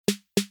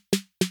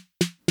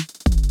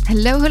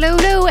Hello, hello,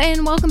 hello,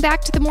 and welcome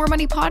back to the More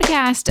Money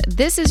Podcast.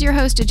 This is your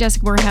host,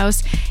 Jessica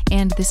Morehouse,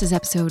 and this is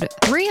episode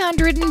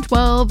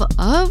 312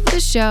 of the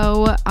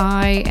show.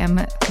 I am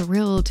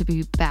thrilled to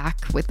be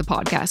back with the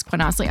podcast,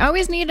 quite honestly. I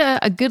always need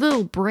a good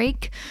little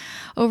break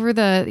over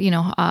the,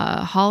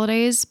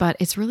 holidays, but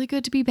it's really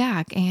good to be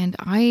back. And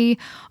I've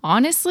been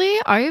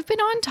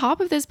on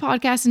top of this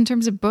podcast in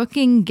terms of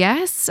booking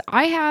guests.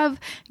 I have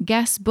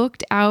guests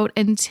booked out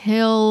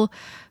until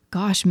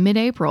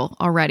mid-April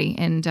already.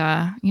 And,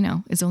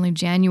 it's only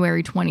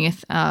January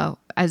 20th,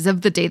 as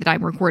of the day that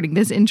I'm recording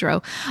this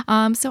intro.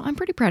 So I'm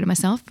pretty proud of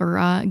myself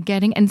for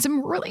getting and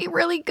some really,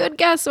 really good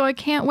guests. So I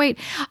can't wait.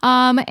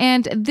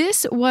 And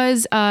this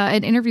was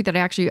an interview that I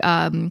actually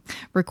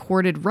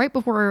recorded right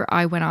before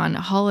I went on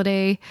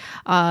holiday.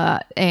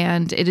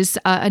 And it is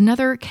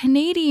another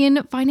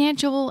Canadian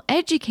financial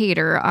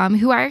educator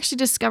who I actually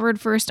discovered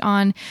first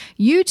on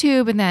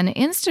YouTube and then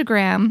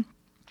Instagram.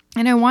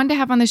 And I wanted to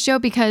have on the show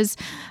because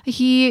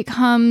he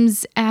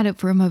comes at it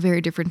from a very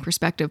different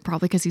perspective,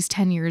 probably because he's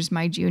 10 years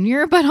my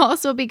junior, but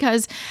also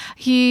because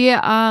he,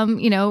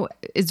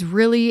 is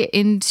really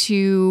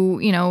into,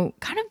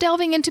 kind of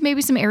delving into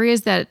maybe some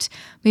areas that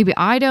maybe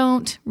I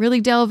don't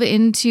really delve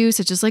into,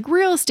 such as like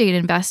real estate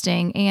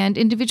investing and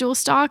individual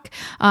stock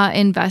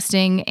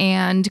investing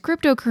and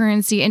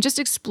cryptocurrency and just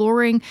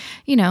exploring,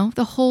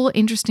 the whole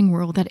interesting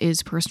world that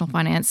is personal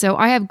finance. So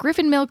I have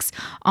Griffin Milks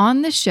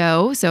on the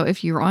show. So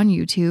if you're on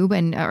YouTube,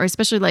 or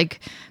especially like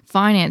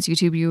finance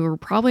YouTube, you are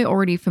probably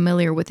already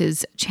familiar with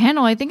his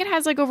channel. I think it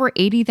has like over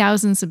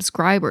 80,000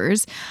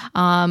 subscribers.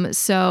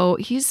 So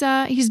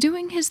he's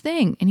doing his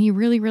thing, and he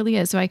really, really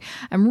is. So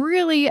I'm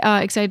really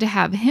excited to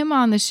have him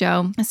on the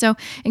show. So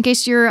in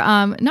case you're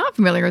not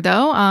familiar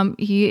though,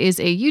 he is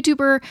a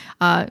YouTuber,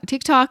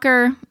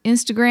 TikToker,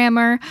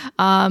 Instagrammer,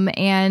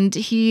 and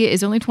he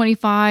is only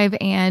 25,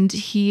 and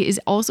he is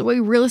also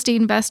a real estate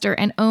investor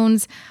and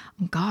owns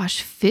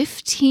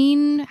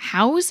 15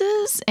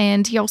 houses,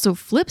 and he also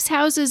flips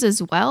houses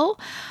as well.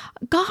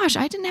 Gosh,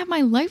 I didn't have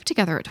my life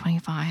together at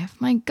 25.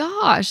 My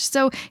gosh.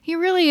 So he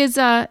really is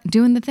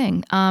doing the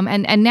thing.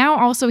 And now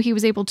also he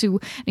was able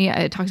to,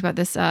 it talks about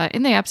this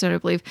in the episode, I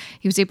believe,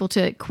 he was able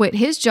to quit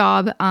his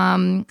job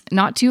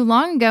not too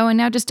long ago and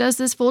now just does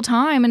this full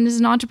time and is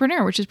an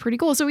entrepreneur, which is pretty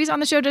cool. So he's on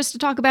the show just to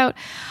talk about,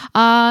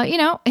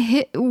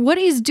 what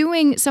he's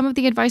doing, some of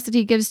the advice that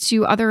he gives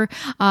to other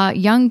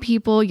young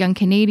people, young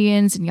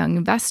Canadians and young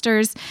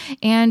investors,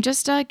 and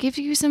just give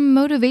you some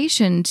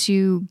motivation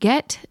to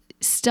get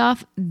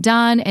stuff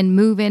done and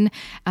moving,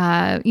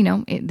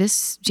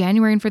 this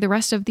January and for the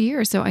rest of the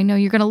year. So I know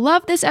you're going to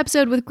love this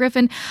episode with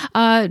Griffin.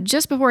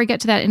 Just before I get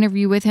to that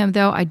interview with him,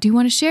 though, I do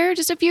want to share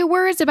just a few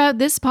words about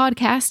this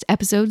podcast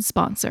episode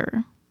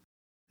sponsor.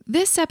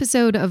 This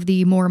episode of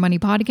the More Money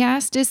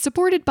Podcast is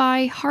supported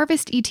by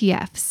Harvest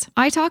ETFs.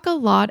 I talk a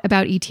lot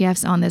about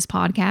ETFs on this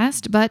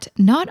podcast, but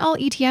not all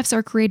ETFs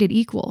are created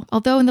equal.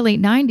 Although in the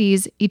late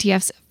 90s,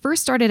 ETFs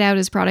first started out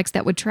as products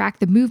that would track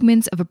the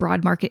movements of a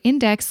broad market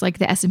index like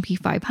the S&P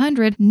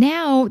 500,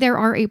 now there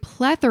are a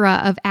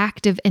plethora of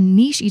active and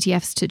niche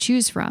ETFs to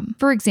choose from.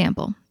 For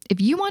example,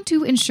 if you want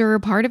to ensure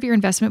part of your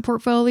investment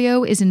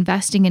portfolio is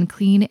investing in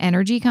clean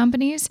energy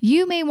companies,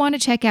 you may want to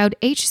check out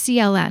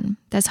HCLN.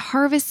 That's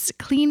Harvest's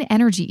Clean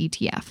Energy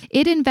ETF.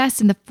 It invests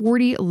in the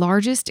 40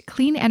 largest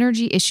clean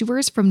energy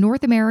issuers from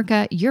North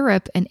America,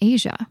 Europe, and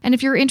Asia. And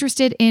if you're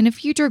interested in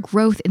future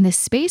growth in the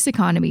space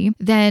economy,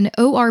 then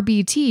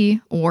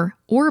ORBT, or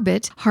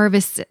Orbit,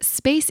 Harvest's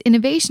Space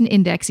Innovation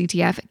Index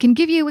ETF, can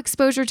give you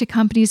exposure to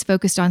companies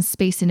focused on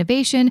space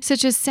innovation,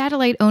 such as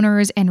satellite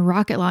owners and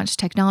rocket launch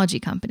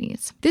technology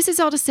companies. This is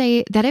all to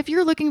say that if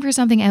you're looking for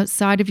something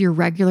outside of your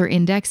regular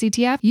index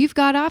ETF, you've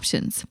got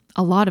options.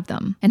 A lot of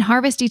them. And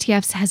Harvest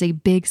ETFs has a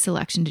big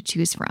selection to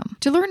choose from.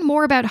 To learn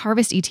more about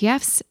Harvest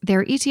ETFs,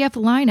 their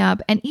ETF lineup,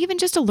 and even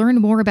just to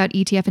learn more about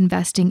ETF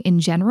investing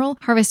in general,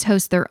 Harvest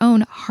hosts their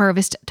own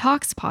Harvest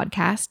Talks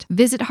podcast.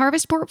 Visit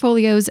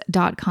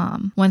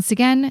harvestportfolios.com. Once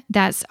again,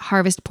 that's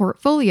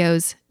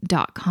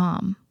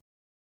harvestportfolios.com.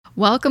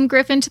 Welcome,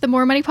 Griffin, to the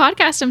More Money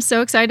Podcast. I'm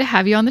so excited to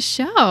have you on the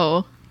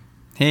show.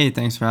 Hey,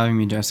 thanks for having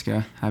me,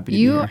 Jessica. Happy to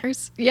be here.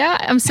 Yeah,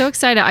 I'm so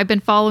excited. I've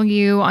been following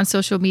you on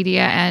social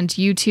media and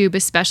YouTube,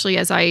 especially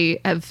as I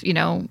have,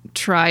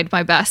 tried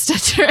my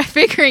best at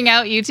figuring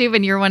out YouTube.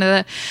 And you're one of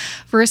the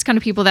first kind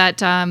of people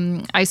that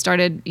I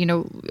started,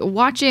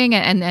 watching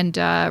and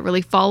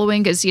really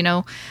following because,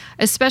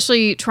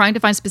 especially trying to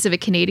find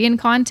specific Canadian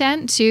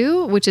content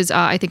too, which is,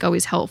 I think,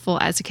 always helpful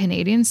as a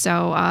Canadian.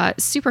 So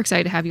super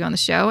excited to have you on the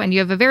show. And you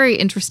have a very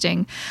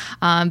interesting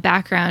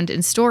background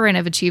and story and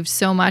have achieved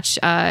so much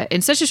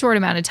in such a short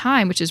amount of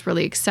time, which is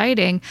really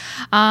exciting.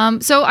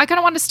 So I kind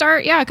of want to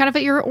start, kind of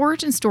at your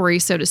origin story,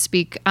 so to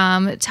speak.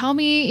 Tell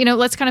me,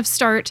 let's kind of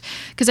start,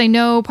 because I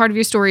know part of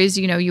your story is,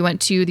 you went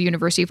to the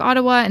University of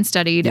Ottawa and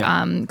studied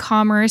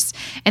commerce,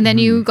 and then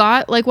you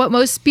got like what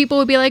most people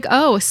would be like,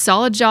 oh,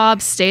 solid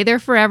job, stay there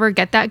forever,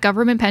 get that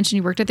government pension.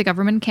 You worked at the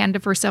government in Canada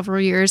for several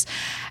years.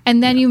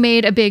 And then you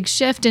made a big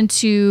shift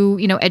into,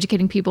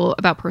 educating people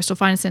about personal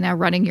finance and now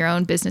running your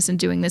own business and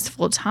doing this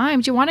full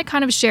time. Do you want to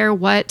kind of share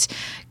what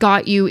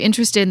got you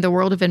interested in the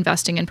world of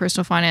investing in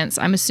personal finance?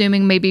 I'm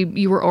assuming maybe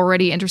you were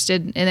already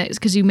interested in it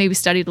because you maybe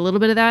studied a little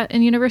bit of that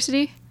in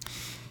university.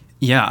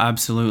 Yeah,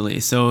 absolutely.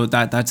 So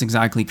that's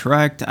exactly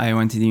correct. I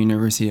went to the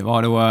University of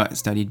Ottawa,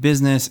 studied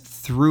business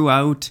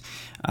throughout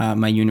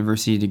my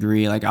university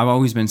degree. Like, I've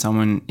always been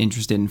someone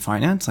interested in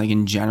finance, like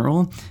in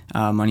general.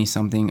 Money's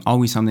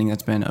always something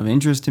that's been of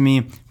interest to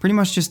me, pretty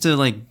much just to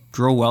like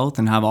grow wealth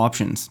and have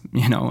options.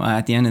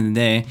 At the end of the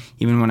day,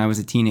 even when I was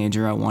a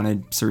teenager, I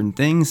wanted certain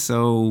things.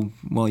 So,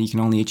 well, you can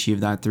only achieve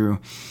that through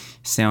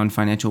sound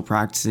financial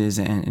practices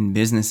and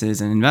businesses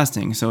and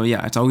investing. So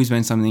yeah, it's always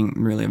been something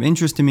really of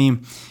interest to me.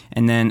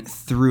 And then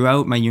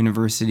throughout my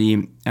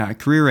university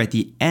career at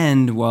the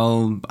end,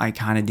 well, I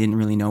kind of didn't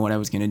really know what I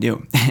was going to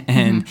do.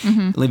 And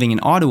living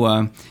in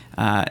Ottawa,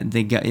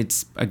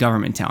 it's a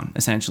government town,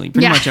 essentially.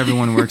 Pretty much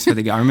everyone works for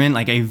the government,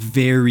 like a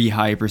very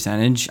high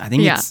percentage. I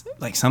think it's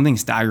like something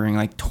staggering,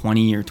 like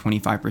 20 or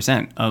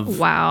 25%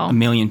 of a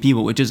million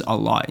people, which is a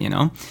lot,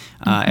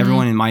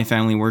 Everyone in my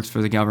family works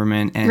for the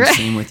government, and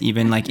same with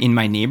even like in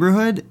my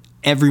neighborhood,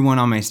 everyone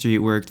on my street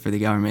worked for the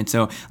government.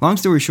 So long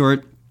story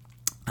short,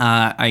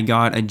 I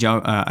got a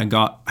job. I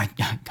got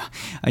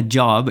a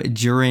job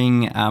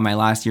during my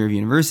last year of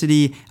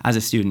university as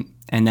a student,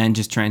 and then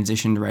just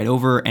transitioned right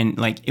over. And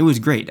like, it was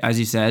great, as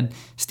you said,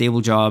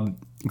 stable job,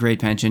 great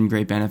pension,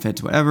 great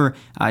benefits, whatever.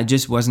 It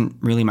just wasn't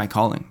really my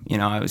calling.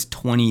 I was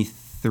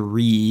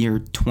 23 or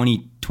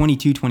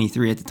 22,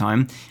 23 at the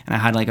time, and I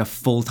had like a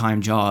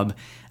full-time job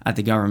at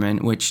the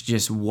government, which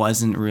just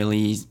wasn't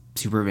really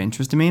super of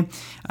interest to me.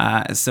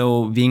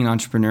 So being an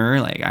entrepreneur,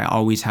 like, I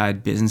always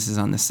had businesses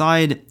on the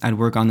side. I'd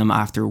work on them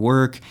after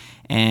work.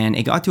 And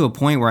it got to a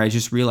point where I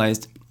just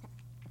realized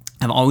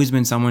I've always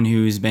been someone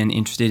who's been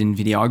interested in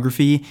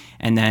videography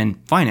and then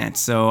finance.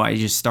 So I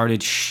just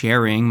started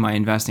sharing my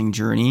investing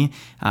journey,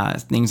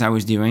 things I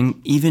was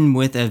doing, even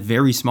with a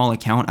very small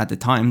account at the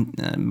time.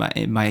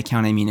 By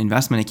account, I mean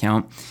investment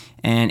account.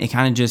 And it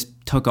kind of just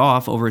took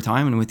off over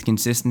time. And with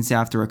consistency,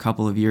 after a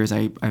couple of years,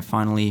 I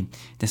finally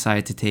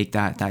decided to take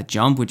that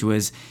jump, which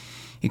was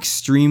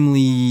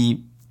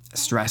extremely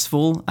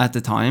stressful at the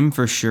time,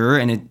 for sure.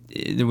 And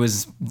it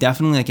was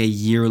definitely like a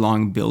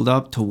year-long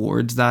build-up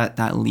towards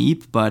that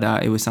leap. But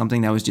it was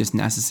something that was just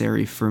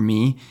necessary for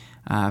me,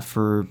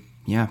 for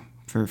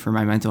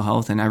my mental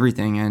health and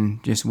everything,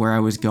 and just where I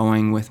was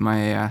going with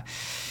my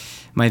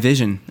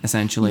vision,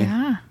 essentially.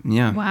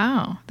 Yeah.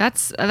 Wow.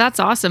 That's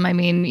awesome. I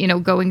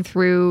mean, going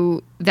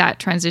through that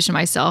transition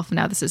myself,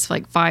 now this is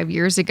like 5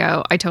 years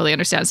ago, I totally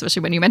understand,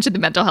 especially when you mentioned the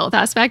mental health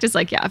aspect. It's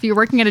like, if you're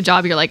working at a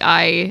job, you're like,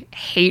 I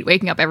hate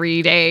waking up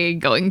every day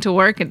going to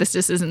work, and this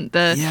just isn't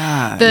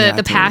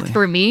the path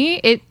for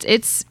me.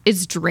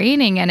 It's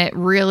draining, and it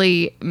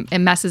really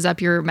messes up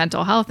your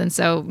mental health. And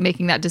so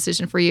making that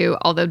decision for you,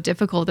 although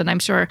difficult, and I'm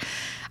sure,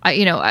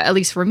 at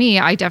least for me,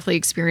 I definitely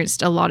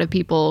experienced a lot of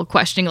people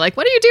questioning, like,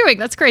 what are you doing?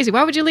 That's crazy.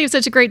 Why would you leave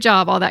such a great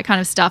job? All that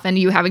kind of stuff. And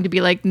you having to be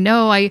like,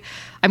 no, I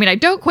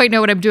don't quite know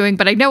what I'm doing,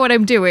 but I know what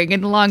I'm doing.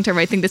 In the long term,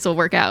 I think this will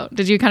work out.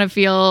 Did you kind of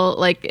feel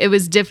like it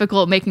was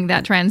difficult making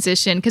that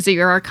transition? Because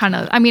you are kind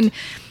of,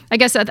 I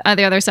guess on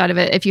the other side of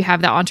it, if you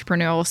have that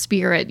entrepreneurial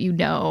spirit, you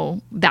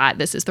know that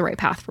this is the right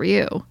path for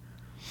you.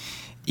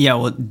 Yeah,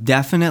 well,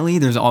 definitely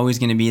there's always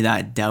going to be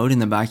that doubt in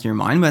the back of your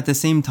mind. But at the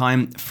same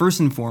time, first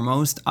and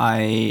foremost,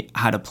 I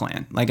had a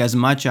plan. Like, as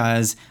much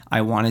as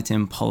I wanted to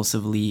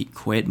impulsively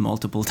quit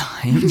multiple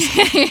times,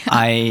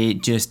 I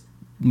just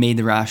made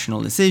the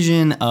rational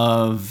decision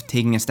of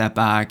taking a step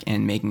back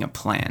and making a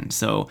plan.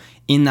 So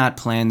in that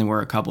plan, there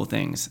were a couple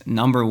things.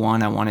 Number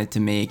one, I wanted to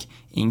make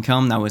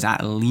income that was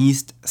at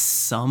least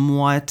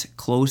somewhat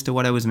close to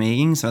what I was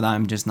making, so that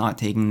I'm just not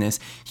taking this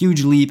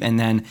huge leap and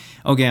then,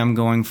 okay, I'm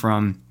going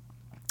from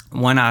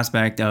one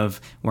aspect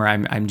of where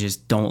I'm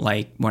just don't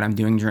like what I'm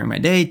doing during my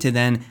day to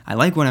then I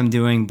like what I'm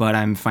doing, but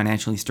I'm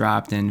financially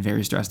strapped and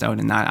very stressed out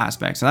in that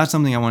aspect. So that's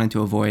something I wanted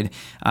to avoid.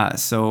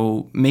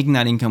 So making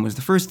that income was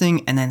the first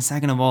thing. And then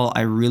second of all,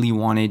 I really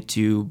wanted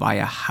to buy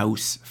a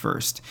house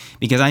first,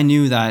 because I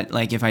knew that,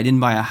 like, if I didn't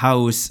buy a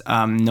house,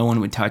 no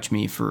one would touch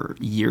me for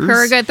years.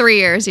 For a good 3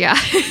 years,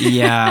 yeah.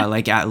 Yeah,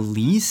 like at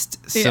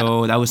least.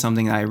 So that was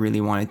something that I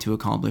really wanted to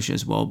accomplish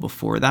as well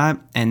before that.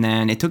 And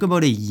then it took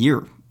about a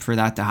year for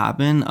that to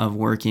happen, of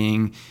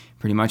working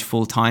pretty much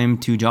full-time,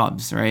 2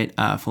 jobs, right?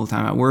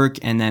 Full-time at work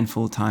and then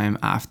full-time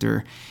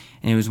after.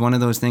 And it was one of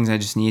those things I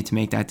just needed to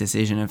make that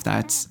decision if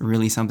that's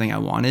really something I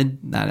wanted,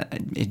 that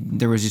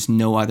there was just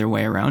no other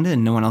way around it,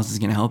 and no one else is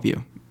going to help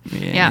you.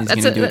 Yeah, He's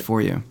going to do it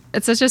for you.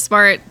 It's such a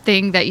smart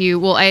thing that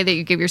that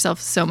you give yourself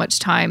so much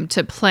time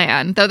to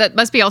plan, though that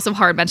must be also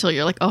hard mentally.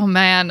 You're like, oh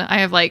man, I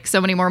have like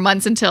so many more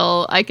months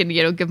until I can,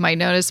 give my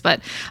notice.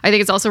 But I think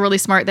it's also really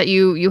smart that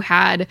you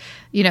had,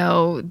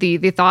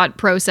 the thought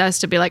process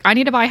to be like, I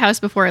need to buy a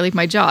house before I leave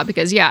my job,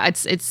 because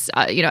it's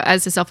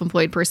as a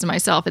self-employed person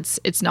myself,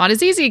 it's not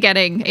as easy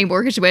getting a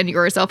mortgage when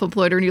you're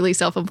self-employed or newly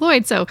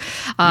self-employed. So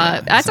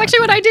that's actually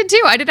what I did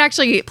too. I didn't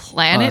actually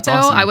plan it though.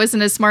 Awesome. I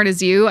wasn't as smart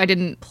as you. I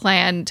didn't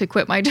plan to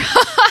quit my job.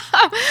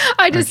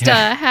 I just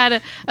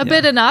had a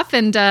bit enough,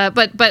 and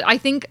but I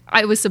think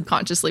I was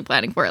subconsciously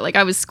planning for it. Like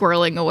I was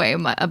squirreling away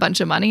a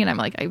bunch of money, and I'm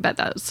like, I bet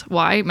that's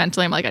why.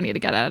 Mentally, I'm like, I need to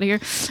get out of here.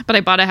 But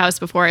I bought a house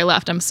before I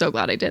left. I'm so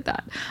glad I did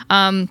that.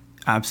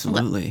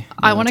 Absolutely.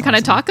 I want to kind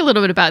of talk a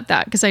little bit about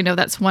that, because I know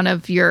that's one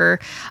of your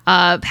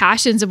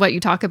passions of what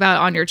you talk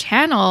about on your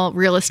channel,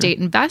 real estate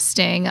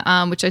investing,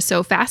 which is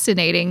so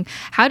fascinating.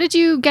 How did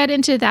you get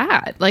into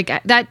that? Like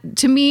that,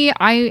 to me,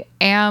 I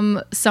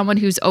am someone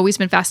who's always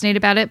been fascinated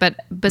about it, but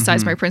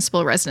besides my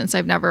principal residence,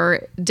 I've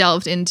never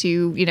delved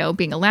into,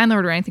 being a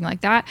landlord or anything like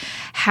that.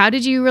 How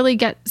did you really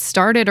get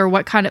started, or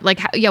what kind of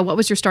what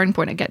was your starting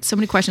point? I get so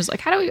many questions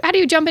like, how do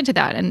you jump into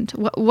that? And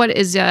what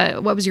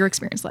was your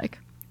experience like?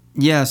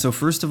 Yeah, so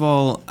first of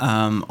all,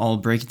 I'll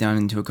break it down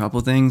into a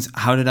couple things.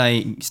 How did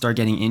I start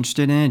getting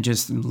interested in it?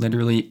 Just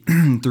literally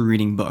through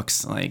reading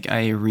books. Like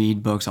I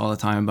read books all the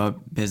time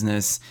about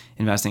business,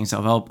 investing,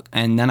 self-help.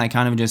 And then I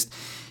kind of just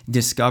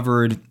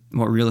discovered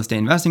what real estate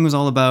investing was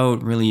all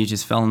about. Really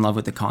just fell in love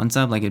with the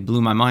concept. Like it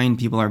blew my mind.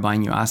 People are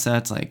buying you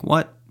assets. Like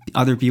what?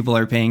 Other people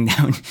are paying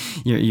down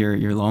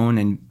your loan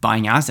and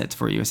buying assets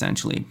for you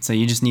essentially. So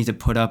you just need to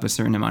put up a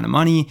certain amount of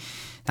money,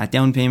 that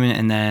down payment,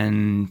 and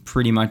then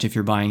pretty much if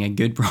you're buying a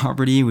good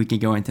property, we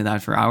could go into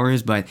that for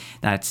hours, but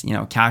that's,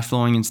 cash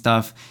flowing and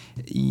stuff.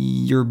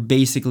 You're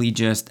basically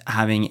just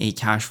having a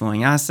cash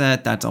flowing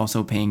asset that's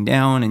also paying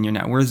down, and your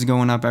net worth is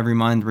going up every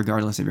month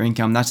regardless of your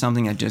income. That's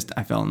something that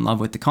I fell in love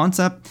with the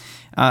concept.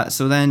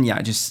 So then,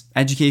 just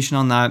education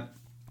on that.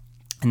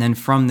 And then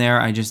from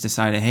there, I just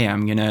decided, hey,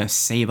 I'm going to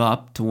save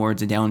up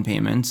towards a down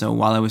payment. So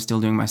while I was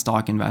still doing my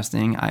stock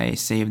investing, I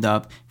saved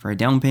up for a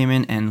down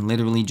payment and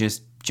literally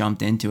just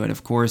jumped into it.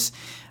 Of course,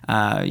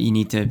 you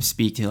need to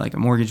speak to like a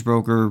mortgage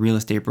broker, real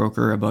estate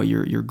broker about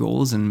your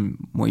goals and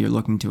what you're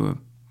looking to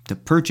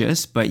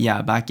purchase. But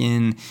yeah, back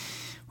in,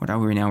 what are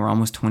we now? We're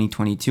almost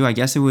 2022. I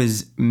guess it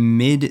was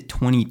mid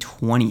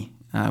 2020.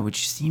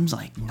 Which seems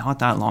like not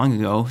that long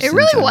ago. It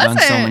really wasn't.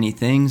 I've done so many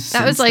things.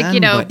 That was like,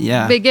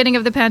 then, beginning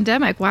of the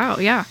pandemic. Wow.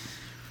 Yeah.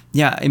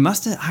 Yeah. It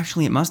must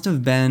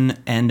have been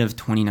end of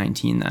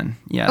 2019 then.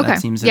 Yeah. Okay. That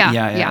seems,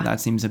 that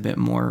seems a bit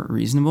more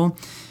reasonable.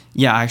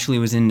 Yeah. Actually, it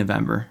was in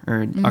November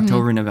or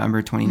October,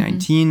 November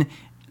 2019.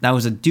 That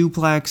was a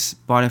duplex.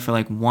 Bought it for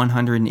like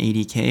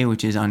 $180K,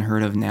 which is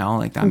unheard of now.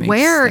 Like that.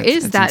 Where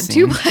is that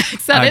insane.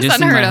 Duplex? That is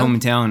just unheard in my of.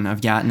 hometown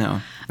of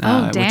Gatineau,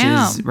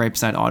 which is right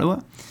beside Ottawa.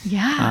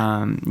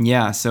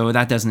 Yeah. So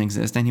that doesn't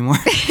exist anymore,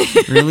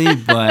 really.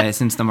 But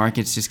since the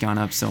market's just gone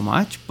up so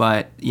much,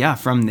 but yeah,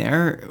 from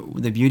there,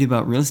 the beauty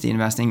about real estate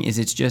investing is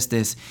it's just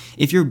this.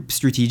 If you're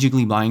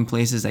strategically buying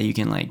places that you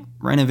can like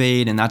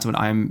renovate, and that's what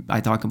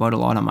I talk about a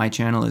lot on my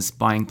channel is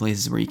buying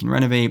places where you can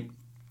renovate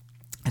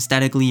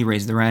aesthetically,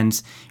 raise the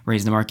rents,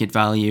 raise the market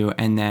value,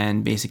 and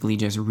then basically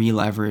just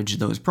re-leverage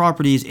those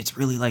properties. It's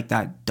really like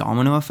that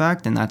domino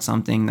effect, and that's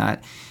something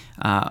that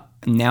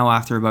now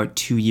after about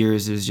 2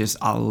 years, there's just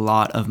a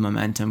lot of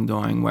momentum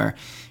going where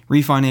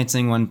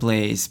refinancing one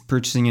place,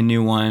 purchasing a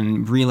new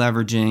one,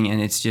 re-leveraging,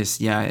 and it's just,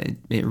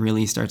 it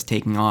really starts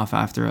taking off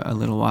after a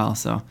little while.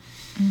 So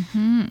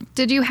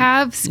Did you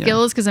have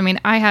skills? Because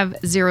I have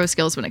zero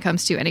skills when it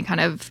comes to any kind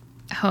of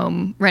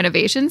home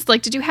renovations.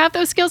 Like, did you have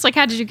those skills? Like,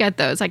 how did you get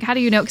those? Like, how do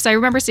you know? Because I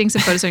remember seeing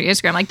some photos on your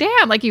Instagram. Like,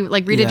 damn, like you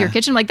like redid your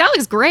kitchen. Like, that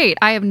looks great.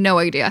 I have no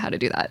idea how to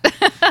do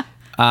that.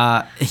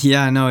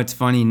 No, it's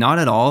funny. Not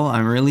at all.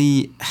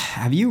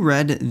 Have you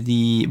read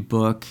the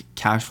book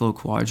Cash Flow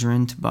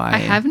Quadrant by... I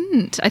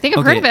haven't. I think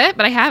I've heard of it,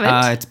 but I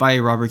haven't. It's by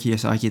Robert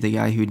Kiyosaki, the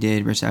guy who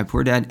did Rich Dad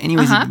Poor Dad.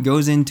 Anyways, he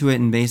goes into it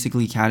and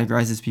basically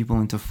categorizes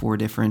people into 4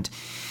 different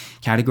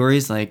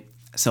categories, like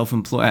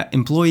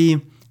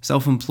employee,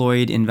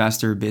 self-employed,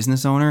 investor,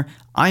 business owner.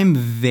 I'm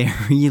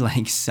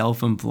very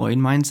self-employed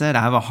mindset.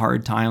 I have a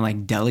hard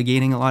time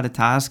delegating a lot of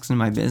tasks in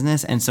my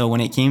business. And so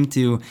when it came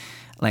to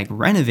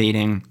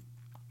renovating,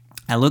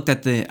 I looked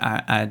at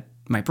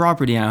my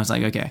property and I was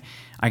like, okay,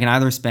 I can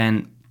either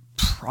spend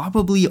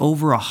probably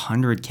over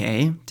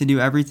 $100K to do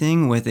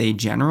everything with a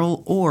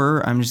general,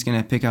 or I'm just going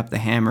to pick up the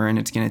hammer and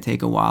it's going to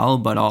take a while,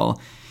 but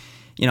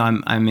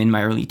I'm in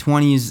my early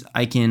 20s.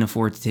 I can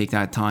afford to take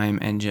that time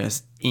and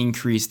just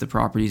increase the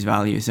property's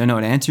value. So no,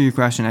 to answer your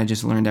question, I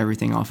just learned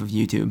everything off of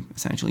YouTube,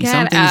 essentially. Get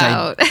some things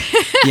out.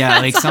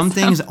 Some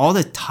things, all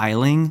the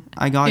tiling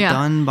I got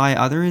done by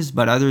others,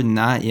 but other than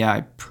that,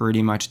 I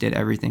pretty much did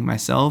everything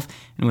myself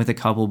and with a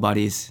couple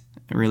buddies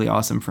really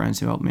awesome friends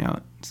who helped me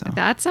out. So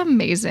That's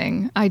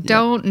amazing. I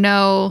don't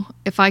know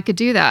if I could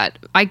do that.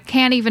 I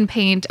can't even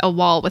paint a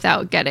wall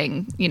without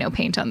getting,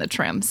 paint on the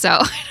trim. So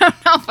I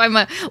don't know if I'm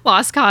a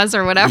lost cause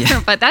or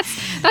whatever, but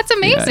that's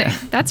amazing. Yeah.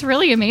 That's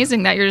really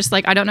amazing that you're just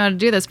like, I don't know how to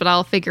do this, but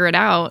I'll figure it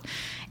out.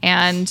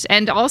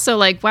 And also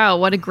like, wow,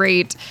 what a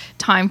great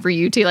time for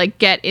you to like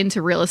get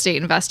into real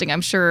estate investing.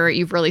 I'm sure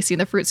you've really seen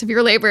the fruits of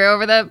your labor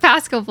over the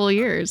past couple of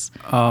years.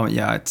 Oh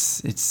yeah,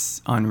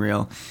 it's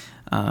unreal.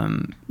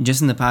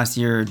 Just in the past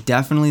year,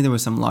 definitely there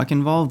was some luck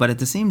involved, but at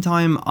the same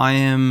time, I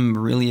am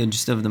really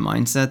just of the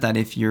mindset that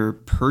if you're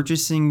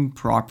purchasing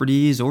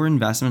properties or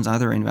investments,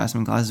 other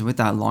investment classes with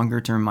that longer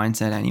term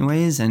mindset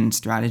anyways, and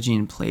strategy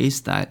in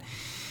place, that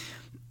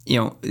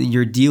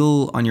your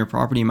deal on your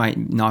property might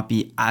not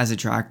be as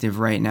attractive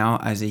right now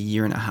as a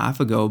year and a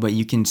half ago, but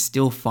you can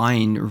still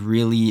find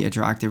really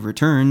attractive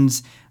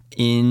returns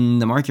in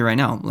the market right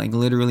now. Like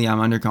literally,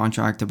 I'm under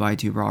contract to buy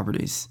 2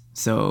 properties.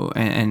 So,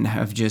 and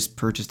have just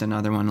purchased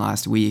another one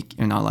last week,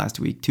 or not last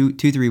week,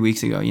 3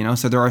 weeks ago,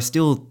 so there are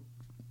still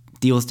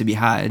deals to be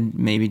had.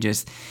 Maybe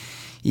just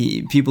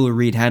people who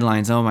read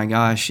headlines, oh my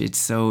gosh, it's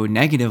so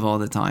negative all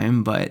the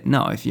time. But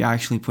no, if you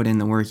actually put in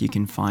the work, you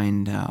can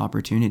find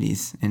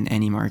opportunities in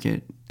any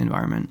market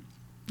environment.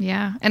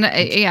 Yeah. And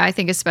I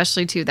think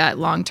especially to that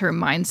long-term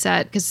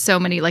mindset, because so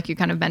many, like you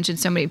kind of mentioned,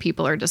 so many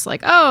people are just like,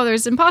 oh,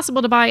 there's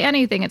impossible to buy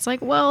anything. It's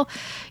like, well,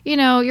 you're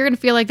going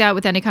to feel like that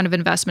with any kind of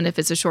investment if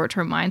it's a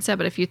short-term mindset.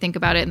 But if you think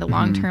about it in the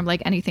long term,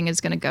 like anything is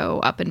going to go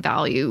up in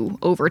value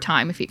over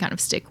time if you kind of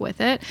stick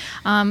with it.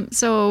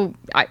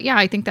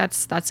 I think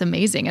that's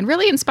amazing and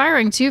really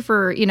inspiring too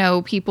for,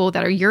 people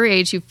that are your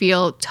age who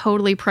feel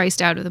totally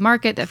priced out of the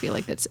market, that feel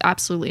like that's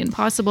absolutely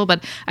impossible.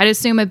 But I'd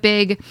assume a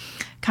big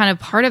kind of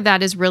part of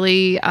that is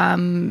really,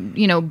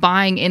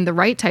 buying in the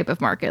right type of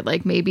market.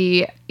 Like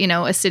maybe,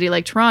 a city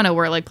like Toronto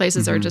where like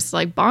places are just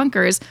like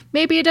bonkers,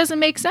 maybe it doesn't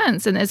make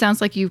sense. And it sounds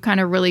like you've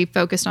kind of really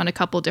focused on a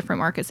couple different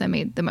markets that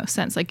made the most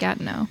sense, like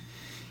Gatineau.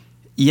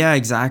 Yeah,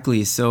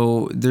 exactly.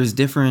 So there's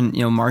different,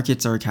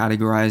 markets are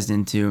categorized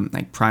into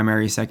like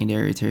primary,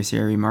 secondary,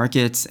 tertiary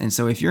markets. And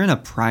so if you're in a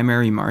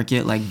primary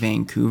market like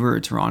Vancouver or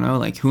Toronto,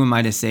 like who am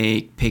I to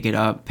say pick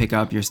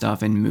up your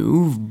stuff and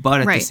move?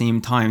 But at the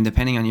same time,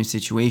 depending on your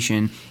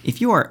situation,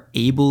 if you are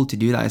able to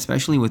do that,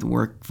 especially with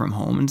work from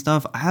home and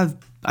stuff,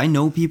 I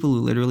know people who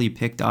literally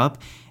picked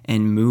up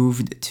and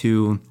moved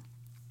to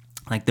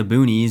like the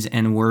boonies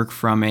and work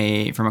from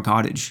a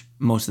cottage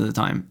most of the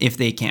time if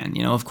they can.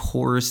 Of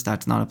course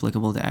that's not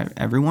applicable to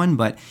everyone,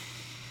 but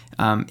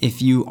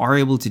if you are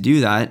able to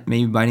do that,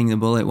 maybe biting the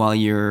bullet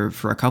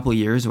for a couple of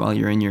years while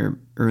you're in your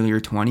earlier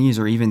 20s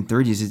or even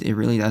 30s, it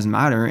really doesn't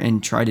matter,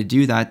 and try to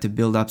do that to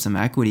build up some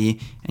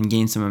equity and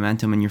gain some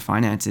momentum in your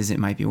finances, it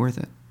might be worth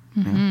it.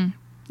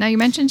 Now, you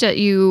mentioned that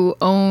you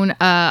own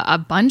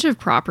a bunch of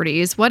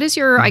properties. What is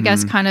your, I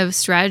guess, kind of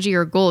strategy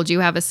or goal? Do you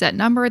have a set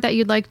number that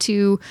you'd like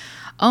to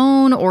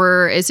own,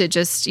 or is it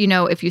just,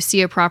 if you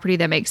see a property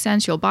that makes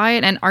sense, you'll buy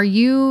it? And are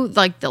you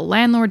like the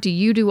landlord? Do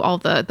you do all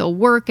the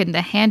work and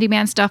the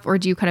handyman stuff, or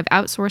do you kind of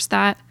outsource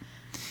that?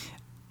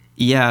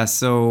 Yeah,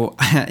 so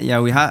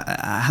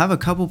I have a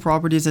couple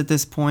properties at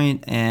this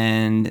point,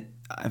 and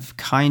I've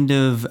kind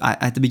of,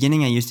 at the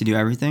beginning I used to do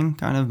everything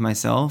kind of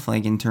myself,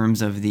 like in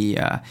terms of the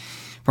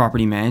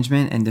property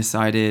management, and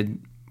decided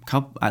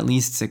at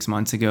least 6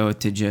 months ago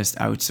to just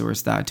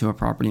outsource that to a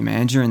property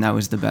manager, and that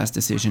was the best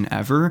decision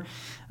ever.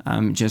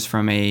 Just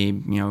from a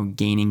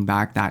gaining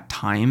back that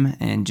time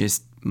and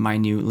just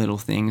minute little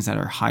things that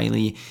are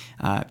highly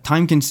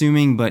time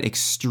consuming but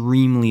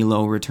extremely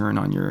low return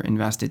on your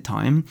invested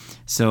time.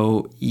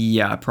 So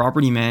yeah,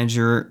 property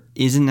manager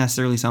isn't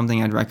necessarily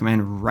something I'd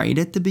recommend right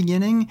at the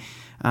beginning,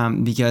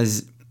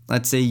 because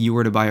let's say you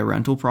were to buy a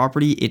rental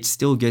property, it's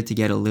still good to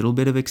get a little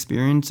bit of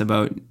experience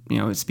about,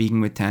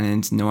 speaking with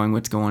tenants, knowing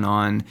what's going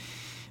on,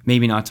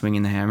 maybe not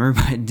swinging the hammer,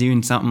 but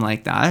doing something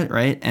like that,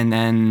 right? And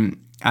then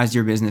as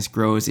your business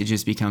grows, it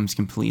just becomes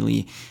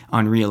completely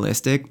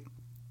unrealistic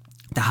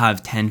to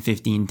have 10,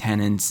 15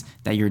 tenants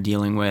that you're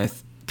dealing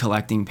with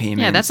collecting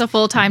payments. Yeah, that's a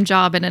full-time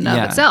job in and of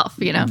itself,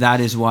 That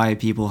is why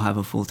people have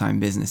a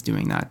full-time business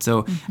doing that.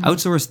 So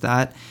outsource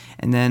that.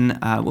 And then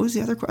what was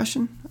the other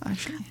question,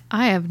 actually?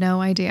 I have no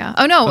idea.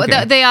 Oh, no.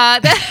 Okay.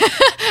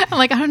 I'm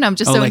like, I don't know. I'm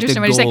just so like interested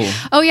in what you're saying.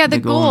 Oh, yeah, the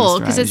goal.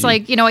 Because it's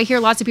like, I hear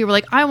lots of people are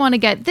like, I want to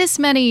get this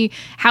many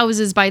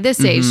houses by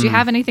this age. Do you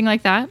have anything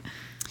like that?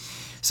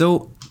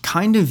 So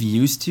kind of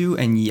used to,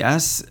 and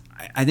yes,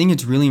 I think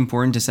it's really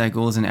important to set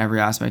goals in every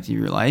aspect of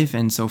your life.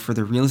 And so for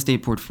the real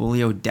estate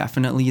portfolio,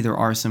 definitely there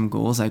are some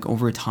goals. Like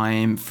over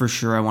time, for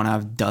sure, I want to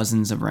have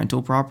dozens of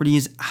rental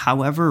properties.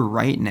 However,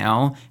 right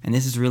now, and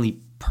this is really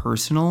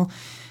personal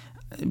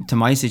to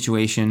my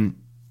situation,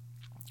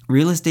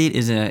 real estate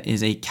is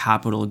a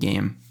capital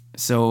game.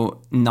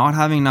 So not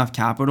having enough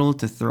capital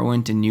to throw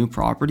into new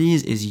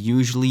properties is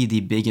usually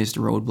the biggest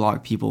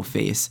roadblock people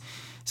face.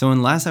 So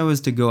unless I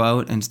was to go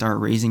out and start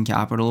raising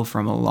capital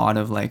from a lot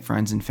of like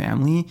friends and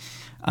family,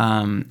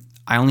 I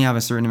only have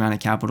a certain amount of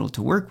capital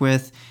to work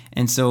with.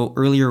 And so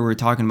earlier we were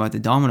talking about the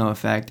domino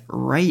effect.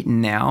 Right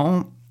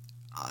now,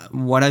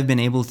 what I've been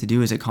able to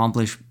do is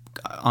accomplish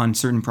on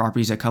certain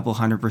properties a couple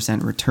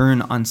 100%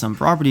 return on some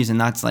properties,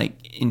 and that's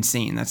like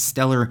insane. That's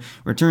stellar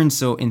returns.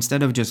 So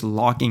instead of just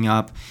locking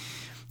up,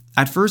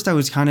 at first I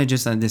was kind of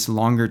just on this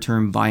longer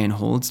term buy and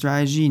hold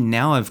strategy.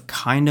 Now I've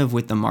kind of,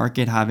 with the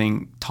market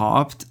having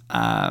topped,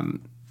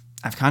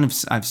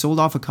 I've sold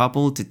off a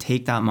couple to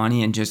take that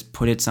money and just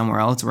put it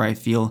somewhere else where I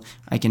feel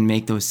I can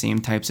make those same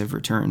types of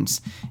returns,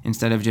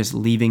 instead of just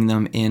leaving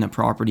them in a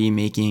property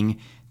making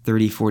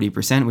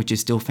 30-40%, which is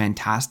still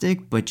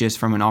fantastic, but just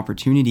from an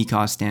opportunity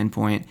cost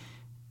standpoint,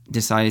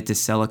 decided to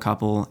sell a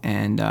couple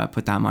and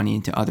put that money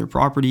into other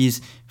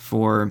properties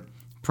for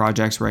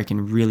projects where I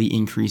can really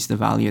increase the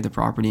value of the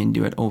property and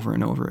do it over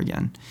and over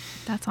again.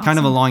 That's awesome. Kind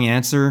of a long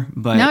answer,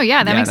 but no,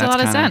 yeah, that makes a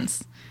lot of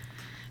sense.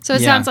 So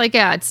it sounds like,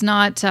 it's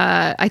not,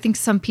 I think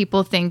some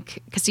people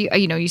think, because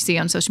you see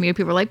on social media,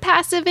 people are like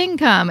passive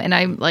income. And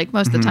I'm like,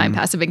 most of the time,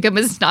 passive income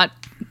is not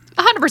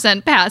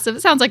 100% passive.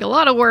 It sounds like a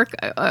lot of work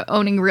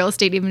owning real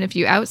estate, even if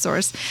you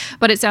outsource.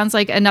 But it sounds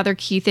like another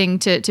key thing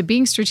to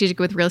being strategic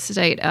with real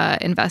estate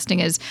investing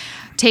is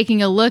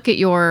taking a look at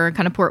your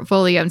kind of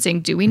portfolio and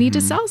saying, do we need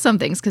to sell some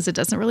things? Because it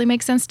doesn't really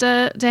make sense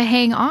to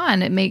hang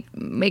on. It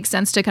makes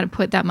sense to kind of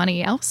put that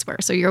money elsewhere.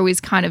 So you're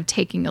always kind of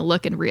taking a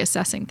look and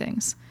reassessing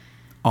things.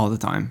 All the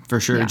time, for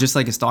sure. Yeah. Just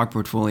like a stock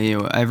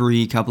portfolio,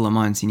 every couple of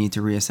months you need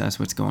to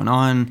reassess what's going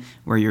on,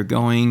 where you're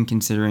going,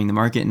 considering the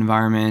market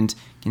environment,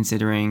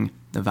 considering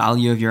the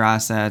value of your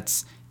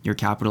assets, your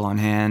capital on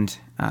hand.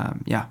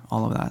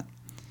 All of that.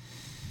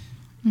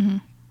 Mm-hmm.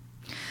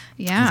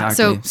 Yeah.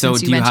 Exactly. So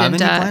do you have any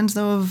plans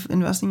though of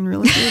investing in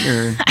real estate,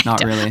 or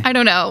not really? I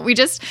don't know.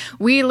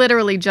 We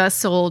literally just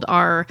sold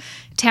our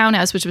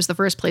townhouse, which was the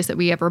first place that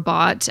we ever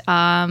bought,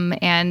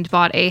 and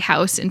bought a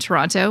house in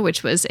Toronto,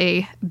 which was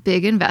a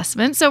big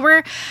investment. So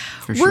we're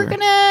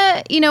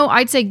gonna,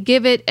 I'd say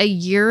give it a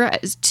year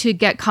to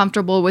get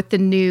comfortable with the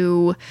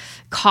new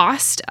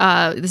cost.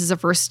 This is the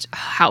first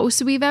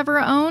house we've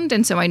ever owned,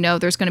 and so I know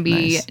there's going to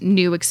be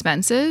new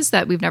expenses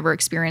that we've never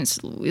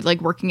experienced,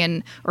 like working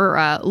in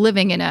or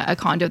living in a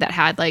condo that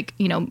had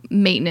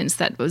maintenance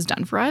that was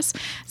done for us.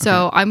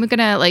 So I'm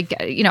gonna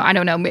I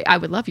don't know, I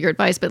would love your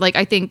advice, but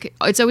I think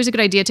it's always a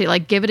good idea to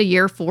give it a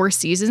year, 4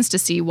 seasons, to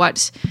see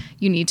what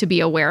you need to be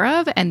aware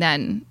of, and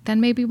then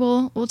maybe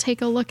we'll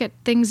take a look at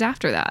things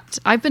after that.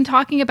 I've been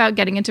talking about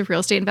getting into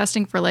real estate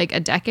investing for a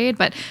decade,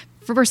 but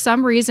for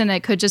some reason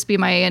it could just be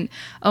my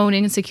own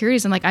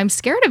insecurities, and I'm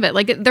scared of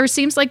it. There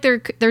seems like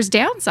there's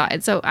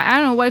downsides. So I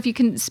don't know, what if you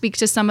can speak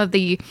to some of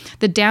the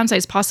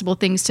downsides, possible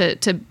things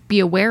to be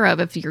aware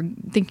of if you're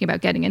thinking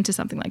about getting into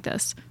something like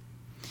this?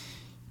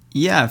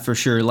 Yeah, for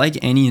sure. Like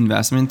any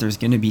investment, there's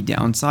going to be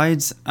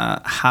downsides.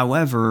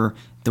 However,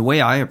 the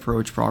way I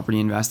approach property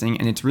investing,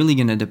 and it's really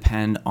going to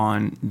depend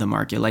on the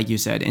market. Like you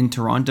said, in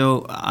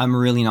Toronto, I'm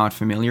really not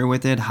familiar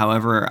with it.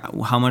 However,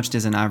 how much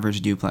does an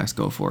average duplex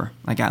go for?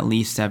 At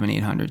least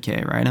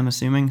 $700,000-800,000, right? I'm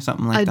assuming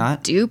something like that.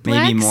 A duplex?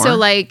 Maybe more.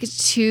 So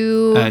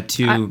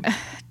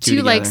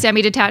two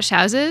semi-detached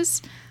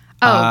houses?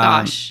 Oh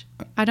gosh.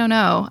 I don't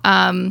know.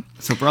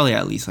 So probably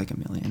at least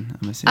 $1 million,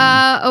 I'm assuming.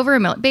 Over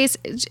 $1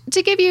 million.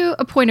 To give you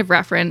a point of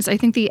reference, I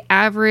think the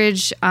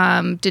average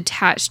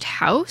detached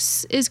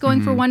house is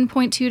going for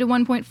 1.2 to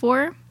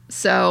 1.4.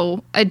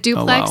 So a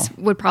duplex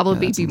would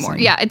probably be more.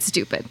 Yeah, it's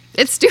stupid.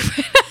 It's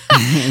stupid.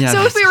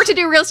 So if we were to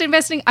do real estate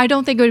investing, I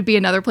don't think it would be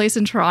another place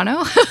in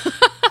Toronto.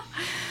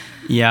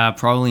 Yeah,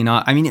 probably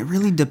not. I mean, it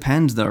really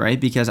depends though, right?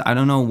 Because I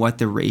don't know what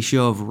the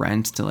ratio of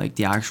rent to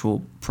the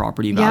actual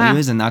property value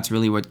is, and that's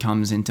really what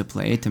comes into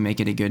play to make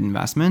it a good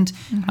investment.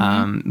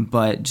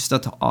 But just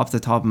off the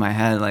top of my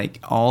head,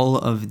 all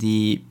of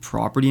the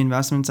property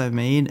investments I've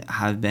made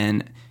have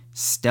been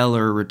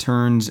stellar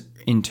returns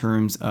in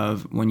terms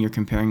of when you're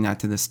comparing that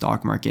to the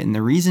stock market. And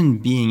the reason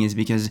being is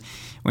because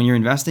when you're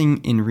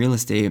investing in real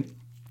estate,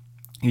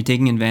 you're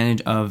taking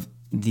advantage of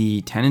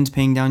the tenants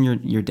paying down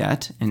your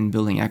debt and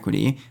building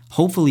equity,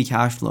 hopefully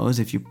cash flows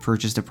if you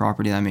purchased a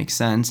property that makes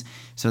sense,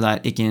 so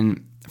that it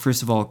can,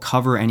 first of all,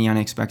 cover any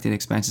unexpected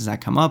expenses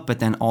that come up, but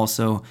then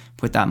also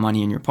put that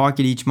money in your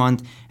pocket each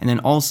month. And then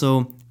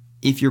also,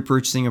 if you're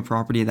purchasing a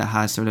property that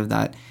has sort of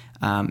that,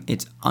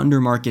 it's under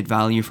market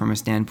value from a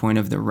standpoint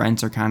of the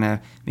rents are kind of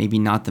maybe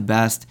not the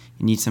best,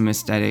 you need some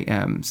aesthetic,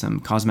 some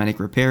cosmetic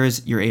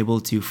repairs, you're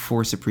able to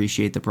force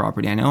appreciate the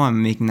property. I know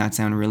I'm making that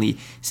sound really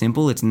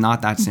simple. It's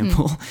not that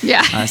simple.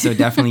 Yeah. So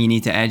definitely you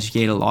need to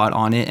educate a lot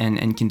on it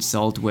and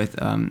consult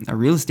with a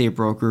real estate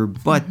broker.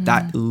 But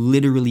that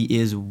literally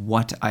is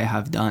what I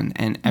have done.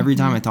 And every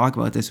time I talk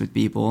about this with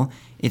people,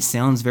 it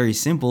sounds very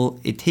simple.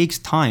 It takes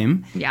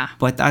time. Yeah.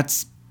 But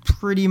that's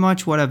pretty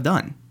much what I've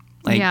done.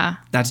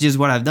 That's just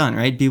what I've done,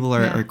 right? People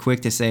are quick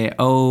to say,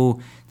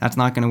 that's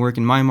not going to work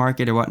in my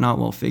market or whatnot.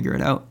 We'll figure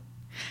it out.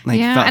 And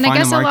I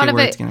guess a lot of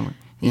it,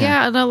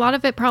 Yeah, and a lot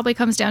of it probably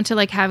comes down to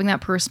like having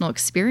that personal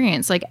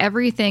experience. Like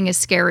everything is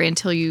scary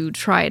until you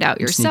try it out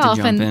yourself.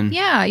 And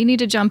yeah, you need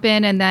to jump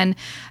in. And then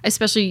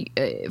especially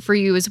for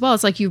you as well,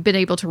 it's like you've been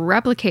able to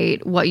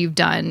replicate what you've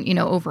done,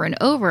 over and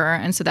over.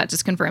 And so that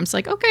just confirms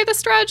like, okay, the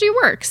strategy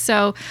works.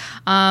 So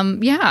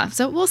yeah,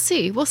 so we'll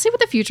see. We'll see what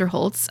the future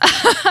holds.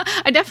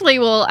 I definitely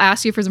will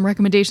ask you for some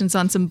recommendations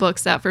on some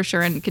books, that for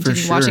sure, and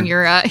continue watching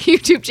your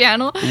YouTube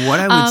channel. What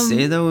I would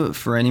say though,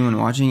 for anyone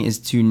watching, is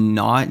to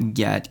not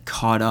get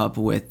caught up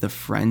with the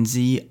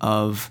frenzy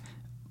of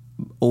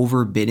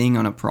overbidding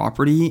on a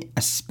property,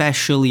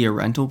 especially a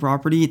rental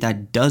property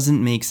that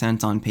doesn't make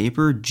sense on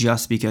paper,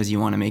 just because you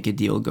want to make a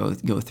deal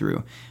go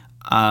through.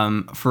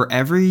 For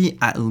every,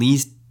 at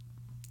least,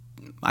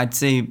 I'd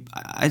say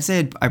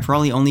I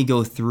probably only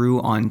go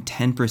through on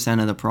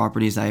 10% of the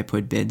properties I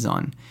put bids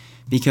on,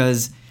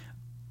 because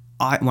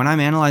when I'm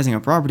analyzing a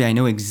property, I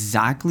know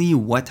exactly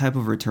what type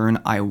of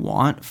return I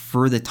want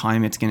for the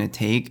time it's going to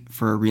take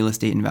for a real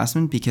estate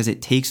investment, because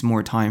it takes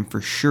more time for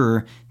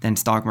sure than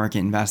stock market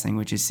investing,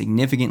 which is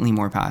significantly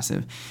more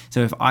passive. So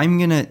if I'm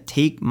going to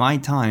take my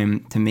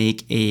time to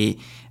make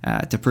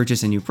to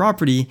purchase a new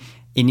property,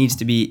 it needs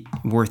to be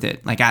worth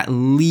it. Like at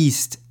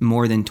least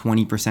more than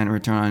 20%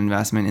 return on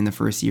investment in the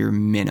first year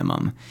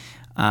minimum.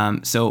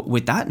 So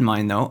with that in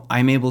mind, though,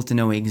 I'm able to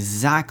know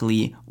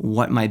exactly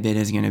what my bid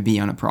is going to be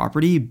on a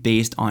property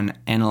based on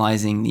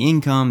analyzing the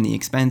income, the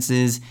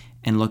expenses,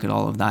 and look at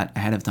all of that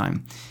ahead of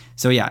time.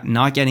 So yeah,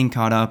 not getting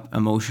caught up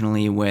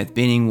emotionally with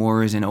bidding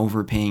wars and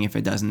overpaying if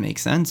it doesn't make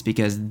sense,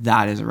 because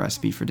that is a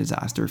recipe for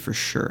disaster for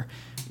sure.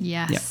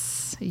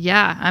 Yes.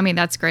 Yeah, I mean,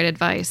 that's great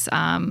advice.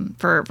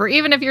 For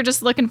even if you're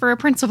just looking for a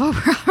principal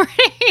property,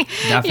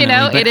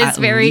 Definitely. It is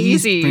very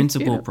easy.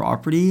 Principal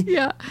property,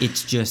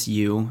 it's just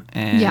you,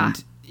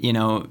 and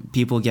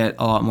people get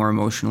a lot more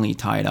emotionally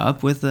tied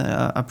up with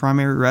a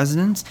primary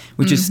residence,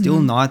 which is still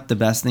not the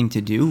best thing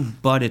to do,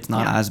 but it's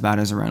not as bad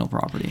as a rental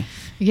property.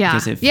 Yeah.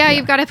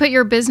 You've got to put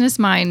your business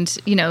mind,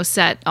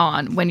 set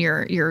on when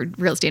you're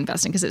real estate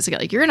investing, because it's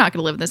like, you're not going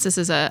to live in this. This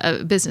is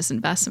a business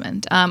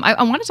investment.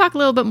 I want to talk a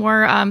little bit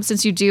more,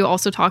 since you do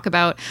also talk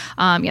about,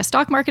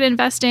 stock market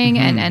investing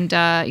and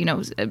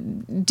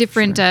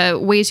different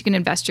ways you can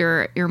invest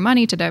your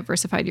money to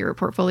diversify your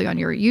portfolio on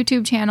your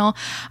YouTube channel.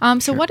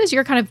 So what is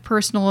your kind of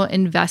personal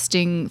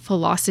investing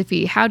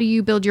philosophy? How do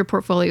you build your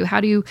portfolio? How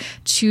do you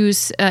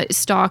choose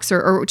stocks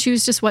or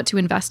choose just what to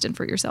invest in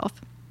for yourself?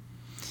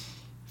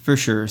 For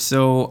sure.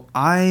 So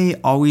I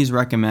always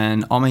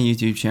recommend on my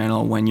YouTube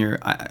channel, when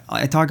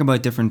I talk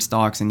about different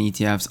stocks and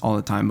ETFs all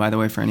the time. By the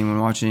way, for anyone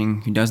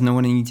watching who doesn't know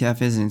what an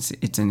ETF is,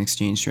 it's an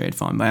exchange trade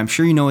fund, but I'm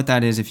sure you know what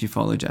that is if you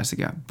follow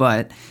Jessica.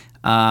 But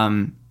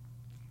so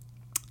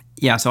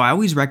I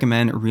always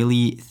recommend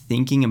really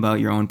thinking about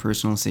your own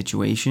personal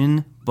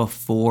situation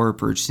before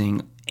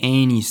purchasing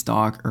any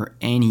stock or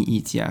any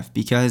ETF,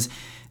 because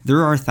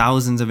there are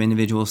thousands of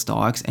individual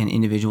stocks and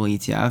individual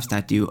ETFs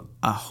that do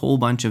a whole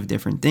bunch of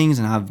different things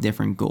and have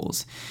different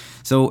goals.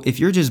 So if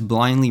you're just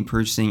blindly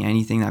purchasing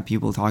anything that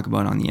people talk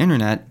about on the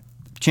internet,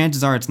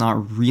 chances are it's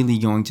not really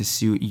going to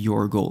suit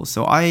your goals.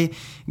 So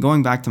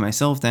going back to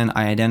myself, then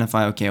I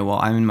identify, okay, well,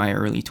 I'm in my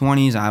early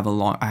 20s.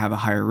 I have a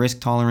higher risk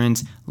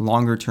tolerance,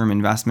 longer term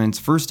investments.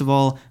 First of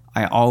all,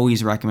 I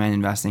always recommend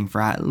investing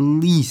for at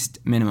least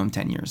minimum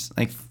 10 years,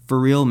 like for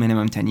real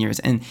minimum 10 years.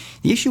 And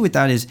the issue with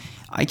that is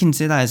I can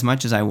say that as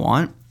much as I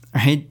want,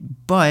 right?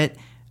 But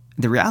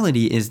the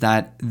reality is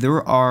that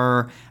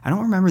I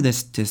don't remember this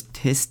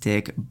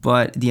statistic,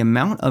 but the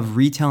amount of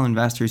retail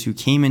investors who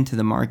came into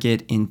the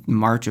market in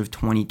March of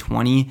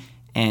 2020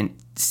 and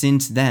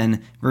since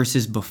then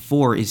versus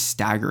before is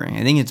staggering.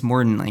 I think it's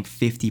more than like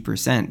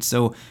 50%.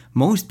 So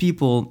most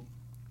people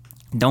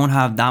don't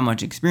have that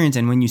much experience.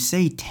 And when you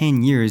say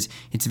 10 years,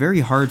 it's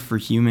very hard for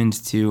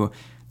humans to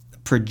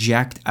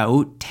project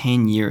out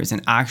 10 years. And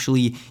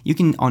actually, you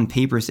can on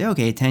paper say,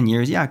 okay, 10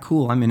 years, yeah,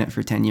 cool, I'm in it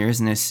for 10 years.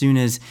 And as soon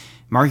as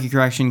market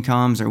correction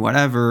comes or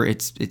whatever,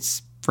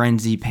 it's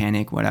frenzy,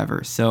 panic,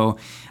 whatever. So,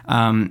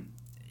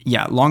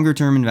 longer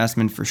term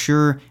investment for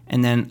sure.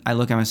 And then I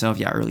look at myself,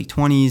 early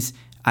 20s,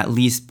 at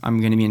least I'm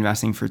going to be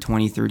investing for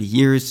 20, 30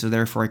 years. So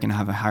therefore I can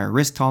have a higher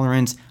risk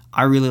tolerance.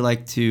 I really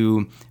like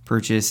to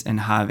purchase and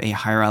have a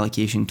higher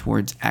allocation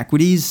towards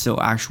equities, so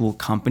actual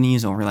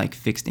companies over like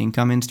fixed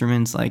income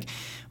instruments like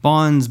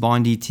bonds,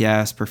 bond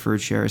ETFs,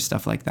 preferred shares,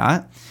 stuff like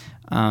that.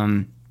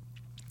 How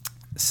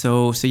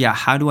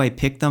do I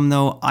pick them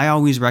though? I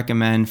always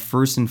recommend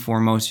first and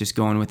foremost just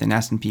going with an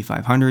S&P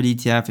 500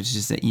 ETF. It's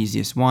just the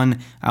easiest one.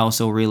 I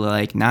also really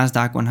like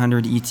NASDAQ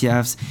 100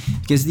 ETFs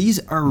because these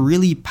are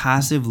really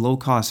passive,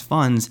 low-cost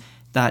funds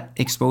that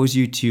expose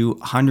you to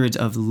hundreds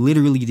of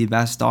literally the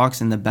best stocks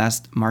in the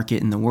best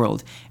market in the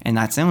world. And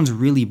that sounds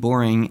really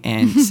boring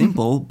and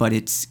simple, but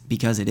it's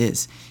because it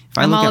is.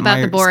 I'm all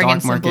about the boring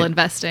and simple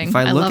investing.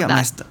 I love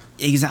that.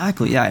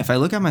 Exactly, yeah. If I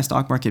look at my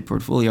stock market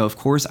portfolio, of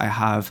course I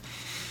have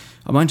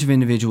a bunch of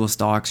individual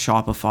stocks,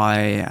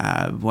 Shopify,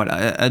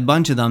 a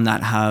bunch of them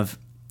that have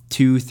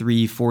 2,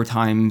 3, 4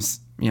 times,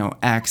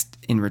 X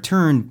in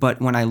return. But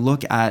when I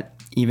look at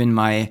even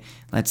my,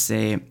 let's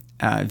say,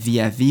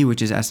 VFV,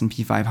 which is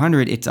S&P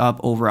 500, it's up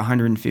over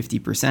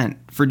 150%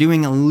 for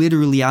doing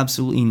literally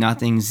absolutely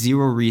nothing,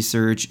 zero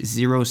research,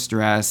 zero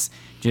stress,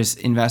 just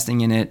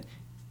investing in it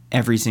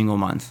every single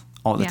month,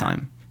 all the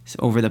time. So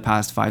over the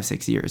past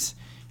 5-6 years,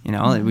 you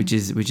know, which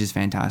is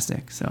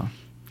fantastic. So.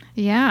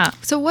 Yeah.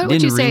 So what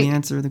would you say? Didn't really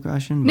answer the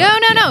question.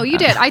 No, you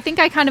did. I think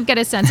I kind of get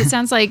a sense. It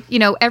sounds like, you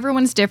know,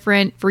 everyone's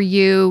different. For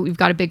you, you've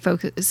got a big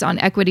focus on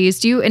equities.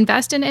 Do you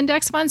invest in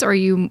index funds, or are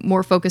you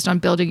more focused on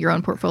building your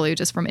own portfolio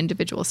just from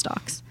individual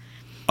stocks?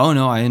 Oh,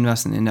 no, I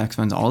invest in index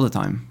funds all the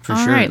time, for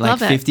sure. Right, like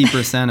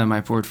 50% of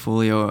my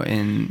portfolio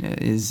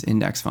is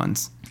index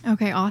funds.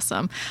 Okay,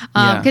 awesome.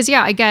 Because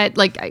I get,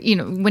 like, you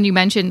know, when you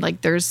mentioned, like,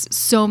 there's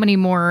so many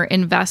more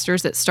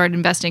investors that started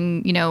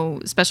investing, you know,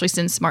 especially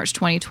since March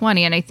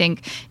 2020. And I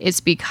think it's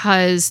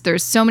because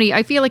there's so many,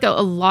 I feel like a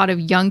lot of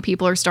young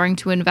people are starting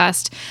to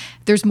invest.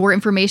 There's more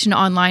information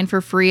online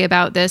for free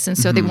about this. And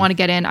so they want to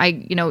get in.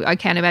 I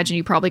can't imagine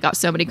you probably got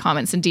so many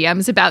comments and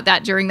DMs about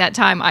that during that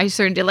time. I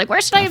certainly did, like,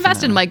 where should I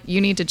invest in? Like,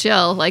 you need to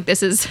chill. Like,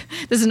 this is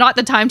not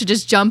the time to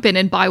just jump in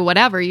and buy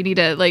whatever. You need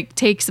to, like,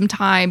 take some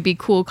time, be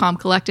cool, calm,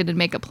 collected, and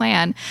make a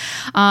plan.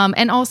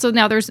 And also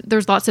now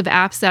there's lots of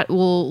apps that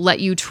will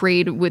let you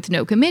trade with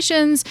no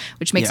commissions,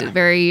 which makes it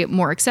very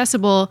more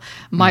accessible.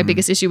 My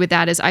biggest issue with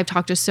that is I've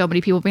talked to so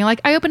many people being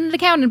like, I opened an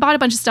account and bought a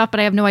bunch of stuff,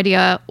 but I have no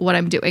idea what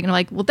I'm doing. And I'm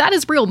like, well, that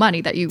is real money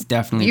that you've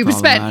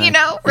spent, you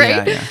know,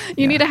 right?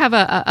 You need to have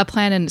a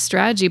plan and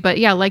strategy. But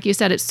yeah, like you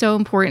said, it's so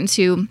important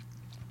to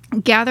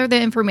gather the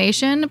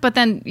information, but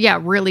then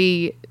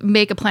really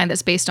make a plan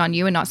that's based on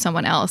you and not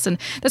someone else. And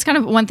that's kind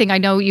of one thing. I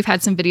know you've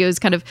had some videos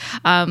kind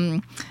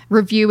of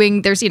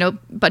reviewing. There's, you know, a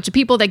bunch of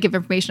people that give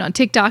information on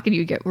TikTok,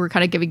 and we're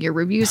kind of giving your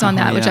reviews on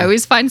that, which I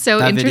always find so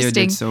interesting. That video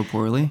did so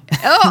poorly.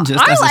 Oh,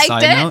 just as a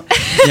side note.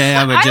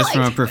 But just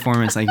from a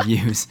performance, like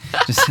views,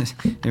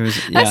 it was.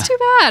 That's too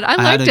bad. I liked it.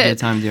 I had a good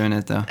time doing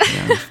it though.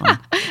 Yeah, it was fun.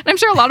 And I'm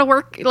sure a lot of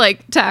work,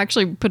 like, to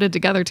actually put it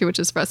together too, which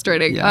is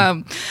frustrating.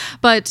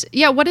 But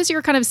yeah, what is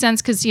your kind of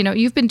sense? Because, you know,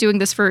 you've been doing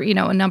this for, you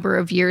know, a number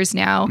of years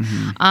now.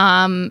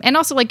 And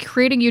also, like,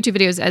 creating YouTube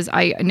videos, as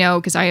I know,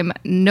 because I am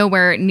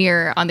nowhere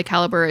near on the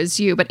caliber as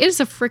you, but it is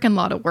a freaking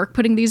lot of work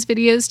putting these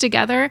videos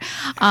together.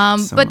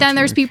 But then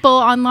there's people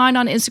online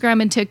on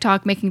Instagram and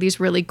TikTok making these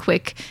really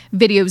quick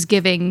videos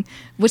giving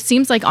what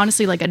seems like,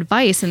 honestly, like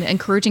advice and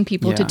encouraging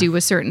people to do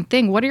a certain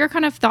thing. What are your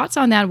kind of thoughts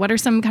on that? What are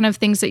some kind of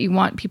things that you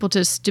want people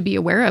to be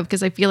aware of?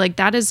 Because I feel like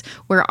that is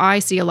where I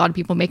see a lot of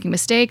people making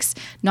mistakes,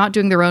 not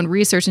doing their own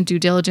research and due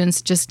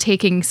diligence, just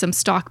taking some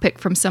stock pick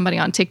from somebody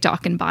on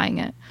TikTok and buying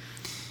it.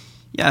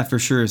 Yeah, for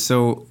sure.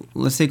 So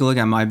let's take a look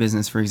at my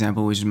business, for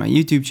example, which is my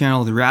YouTube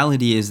channel. The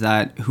reality is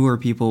that who are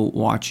people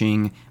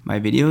watching my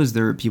videos?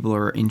 There are people who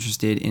are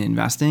interested in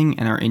investing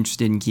and are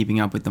interested in keeping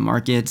up with the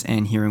markets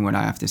and hearing what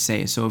I have to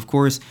say. So of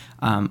course,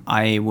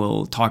 I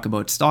will talk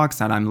about stocks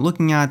that I'm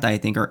looking at that I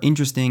think are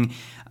interesting.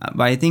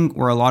 But I think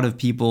where a lot of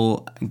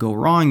people go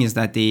wrong is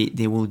that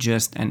they will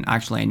just, and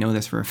actually I know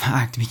this for a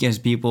fact because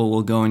people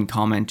will go and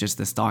comment just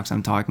the stocks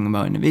I'm talking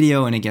about in a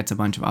video and it gets a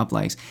bunch of up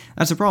likes.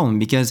 That's a problem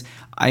because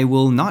I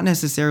will not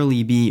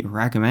necessarily be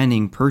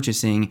recommending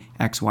purchasing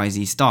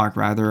XYZ stock.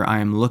 Rather,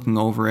 I'm looking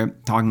over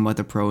it, talking about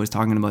the pros,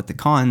 talking about the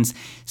cons.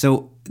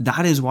 So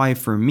that is why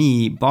for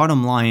me,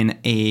 bottom line,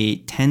 a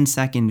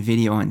 10-second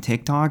video on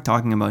TikTok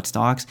talking about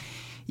stocks,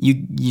 you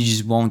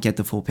just won't get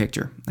the full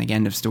picture, like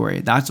end of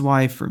story. That's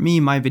why for me,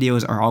 my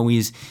videos are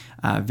always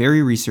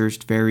very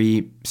researched,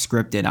 very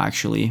scripted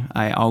actually.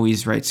 I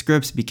always write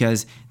scripts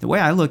because the way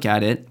I look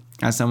at it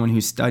as someone who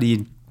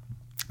studied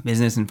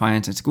business and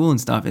finance at school and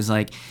stuff is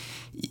like,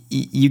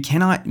 you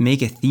cannot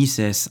make a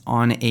thesis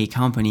on a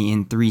company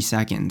in 3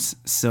 seconds.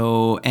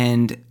 So,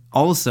 and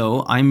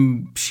also,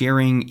 I'm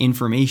sharing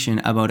information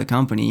about a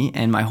company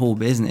and my whole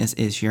business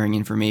is sharing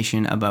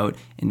information about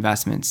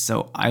investments.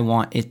 So I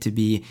want it to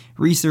be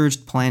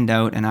researched, planned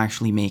out, and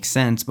actually make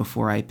sense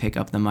before I pick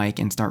up the mic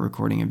and start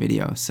recording a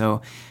video.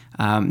 So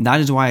that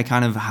is why I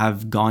kind of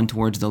have gone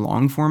towards the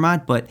long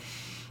format. But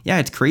yeah,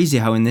 it's crazy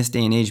how in this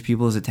day and age,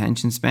 people's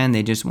attention span,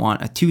 they just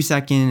want a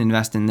 2-second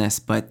invest in this,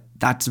 but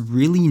that's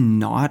really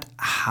not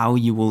how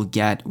you will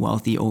get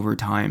wealthy over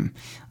time.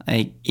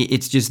 Like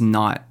it's just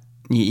not.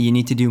 You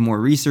need to do more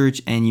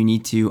research and you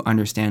need to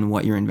understand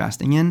what you're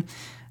investing in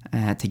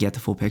to get the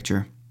full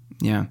picture.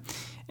 Yeah.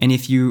 And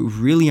if you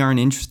really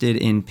aren't interested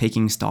in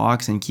picking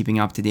stocks and keeping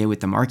up to date with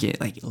the market,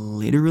 like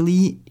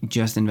literally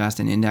just invest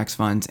in index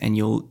funds and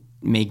you'll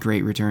make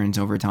great returns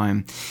over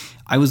time.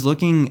 I was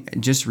looking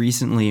just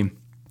recently,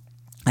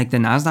 like the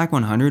NASDAQ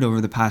 100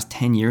 over the past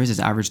 10 years has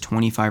averaged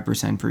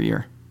 25% per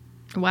year.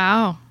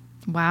 Wow.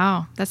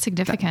 That's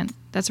significant.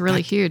 That's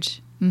really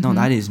huge. No,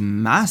 that is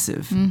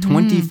massive.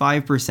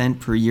 25%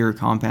 per year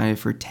compounded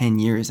for 10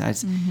 years.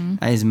 That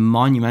is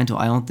monumental.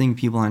 I don't think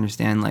people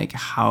understand like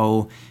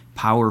how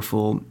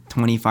powerful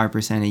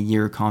 25% a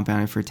year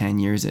compounded for 10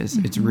 years is.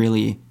 It's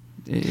really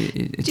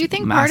It's Do you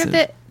think massive.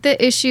 part of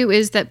the issue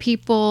is that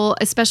people,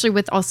 especially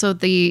with also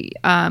the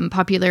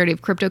popularity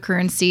of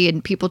cryptocurrency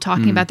and people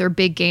talking about their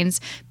big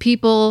gains,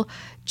 people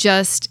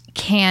just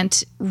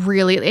can't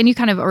really, and you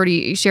kind of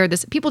already shared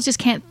this, people just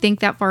can't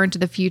think that far into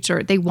the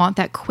future. They want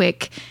that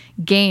quick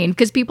gain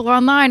because people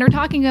online are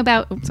talking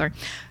about,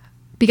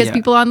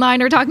 people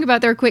online are talking about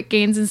their quick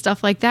gains and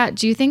stuff like that.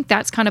 Do you think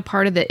that's kind of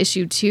part of the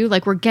issue too?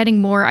 Like we're getting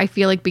more, I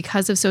feel like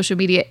because of social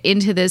media,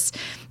 into this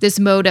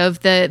mode of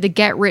the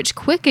get rich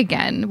quick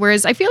again.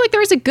 Whereas I feel like there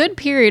was a good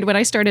period when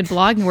I started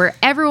blogging where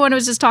everyone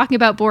was just talking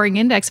about boring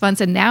index funds,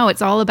 and now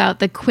it's all about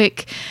the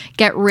quick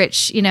get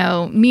rich,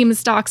 meme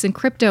stocks and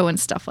crypto and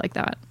stuff like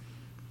that.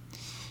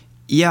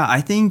 Yeah,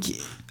 I think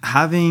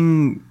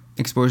having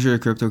exposure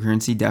to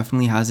cryptocurrency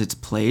definitely has its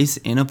place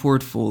in a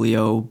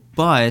portfolio,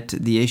 but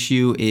the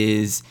issue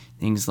is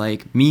things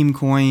like meme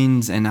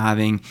coins and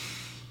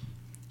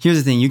here's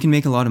the thing, you can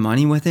make a lot of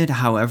money with it.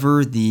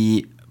 However,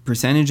 the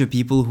percentage of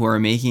people who are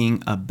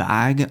making a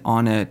bag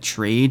on a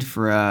trade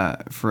for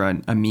a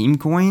meme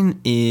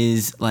coin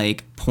is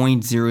like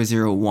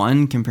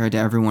 0.001 compared to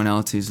everyone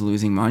else who's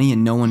losing money,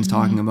 and no one's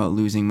talking about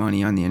losing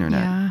money on the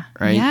internet,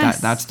 right?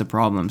 Yes. That's the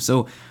problem.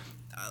 So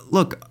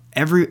look,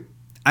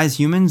 as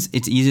humans,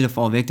 it's easy to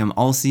fall victim.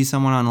 I'll see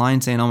someone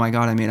online saying, "Oh my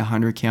God, I made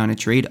 100K on a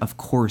trade." Of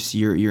course,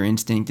 your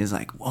instinct is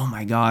like, "Oh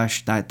my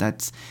gosh,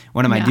 that's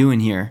what am I doing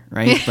here?"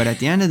 Right? But at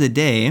the end of the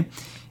day,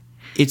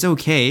 it's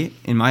okay,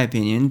 in my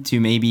opinion, to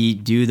maybe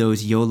do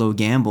those YOLO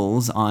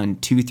gambles on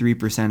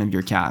 2-3% of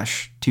your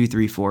cash, 2,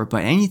 3, 4.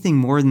 But anything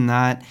more than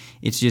that,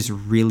 it's just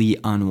really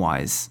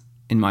unwise,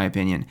 in my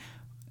opinion.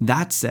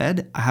 That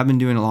said, I have been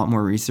doing a lot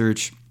more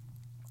research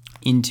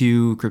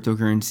into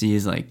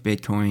cryptocurrencies like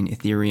Bitcoin,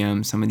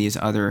 Ethereum, some of these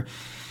other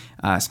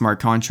smart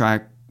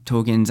contract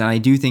tokens. And I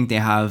do think they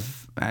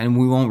have, and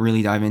we won't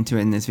really dive into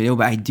it in this video,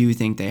 but I do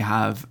think they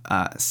have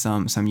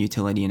some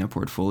utility in a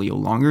portfolio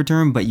longer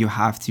term, but you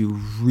have to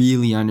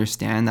really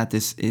understand that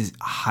this is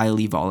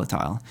highly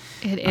volatile.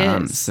 It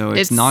is. So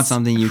it's not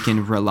something you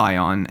can rely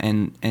on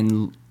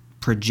and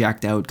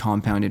project out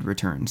compounded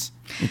returns.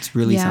 It's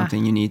really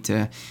something you need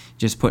to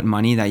just put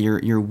money that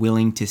you're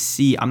willing to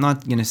see. I'm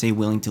not going to say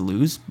willing to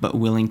lose, but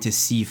willing to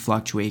see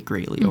fluctuate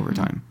greatly over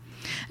time.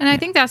 And I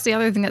think that's the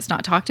other thing that's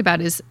not talked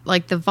about is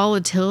like the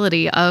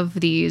volatility of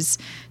these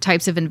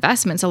types of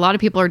investments. A lot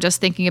of people are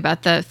just thinking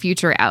about the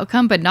future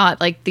outcome, but not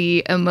like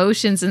the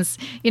emotions and,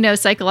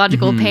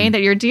 psychological pain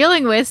that you're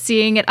dealing with,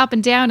 seeing it up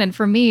and down. And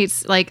for me,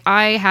 it's like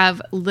I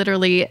have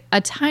literally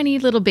a tiny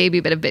little baby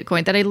bit of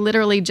Bitcoin that I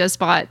literally just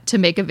bought to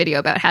make a video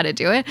about how to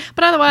do it.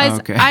 But otherwise,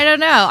 I don't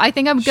know. I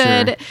think I'm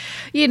good,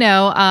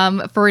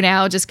 for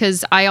now, just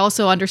because I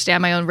also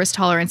understand my own risk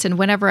tolerance. And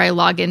whenever I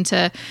log in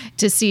to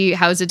see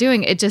how's it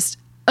doing, it just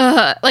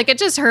it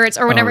just hurts.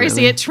 Or whenever I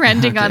see it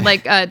trending on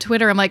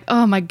Twitter, I'm like,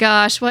 oh my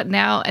gosh, what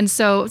now? And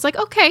so it's like,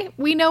 okay,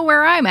 we know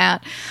where I'm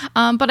at.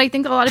 But I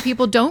think a lot of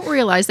people don't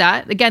realize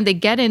that. Again, they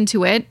get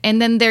into it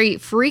and then they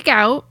freak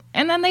out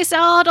and then they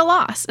sell at a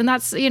loss. And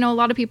that's, a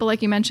lot of people,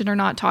 like you mentioned, are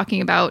not talking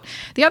about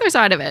the other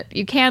side of it.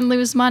 You can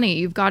lose money.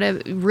 You've got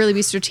to really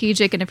be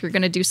strategic. And if you're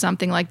going to do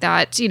something like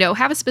that,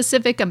 have a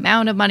specific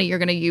amount of money you're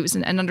going to use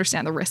and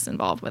understand the risks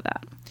involved with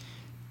that.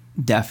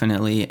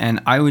 Definitely.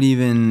 And I would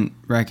even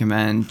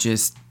recommend,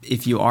 just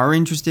if you are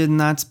interested in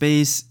that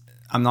space,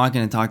 I'm not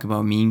going to talk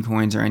about meme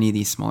coins or any of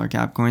these smaller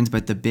cap coins,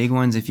 but the big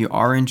ones, if you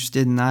are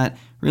interested in that,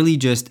 really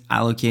just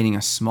allocating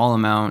a small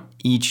amount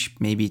each,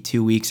 maybe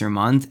 2 weeks or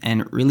month,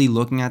 and really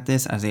looking at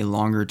this as a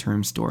longer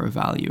term store of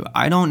value.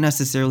 I don't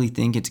necessarily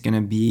think it's going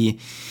to be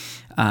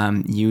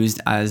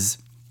used as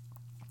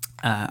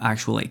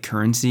actual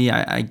currency.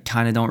 I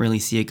kind of don't really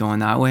see it going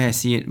that way. I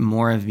see it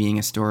more of being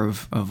a store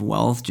of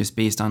wealth, just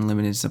based on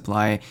limited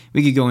supply.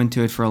 We could go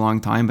into it for a long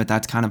time, but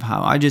that's kind of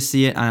how I just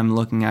see it. And I'm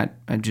looking at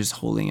just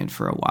holding it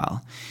for a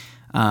while.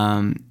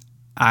 I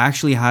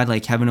actually had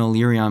Kevin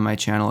O'Leary on my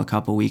channel a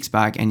couple weeks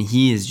back, and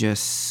he is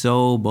just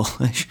so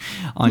bullish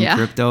on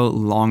crypto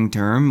long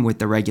term with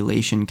the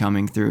regulation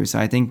coming through. So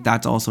I think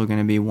that's also going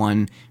to be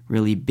one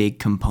really big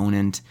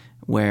component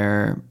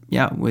where,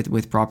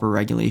 with proper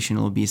regulation,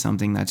 it'll be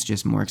something that's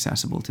just more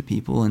accessible to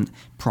people and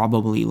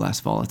probably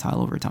less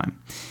volatile over time.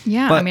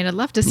 Yeah, but, I'd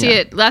love to see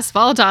it less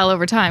volatile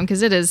over time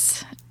because it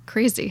is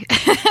crazy.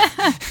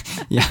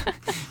 Yeah,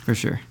 for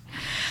sure.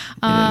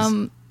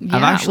 I've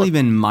actually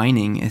been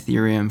mining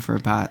Ethereum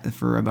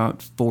for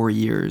about 4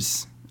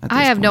 years.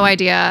 I have no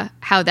idea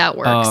how that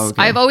works. Oh,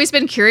 okay. I've always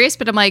been curious,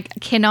 but I'm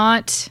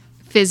cannot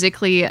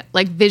physically,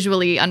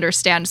 visually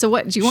understand. So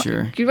what do you want?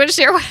 Sure. Do you want to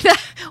share what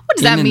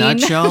does that mean? In a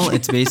nutshell,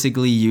 it's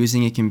basically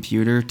using a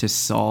computer to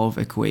solve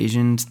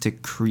equations to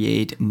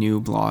create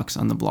new blocks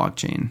on the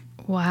blockchain.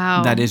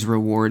 Wow. That is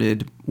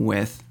rewarded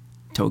with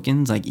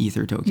tokens, like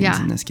Ether tokens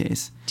in this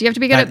case. Do you have to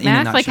be good at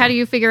math? How do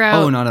you figure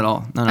out? Oh, not at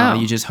all. No.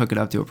 You just hook it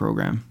up to a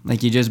program.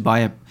 You just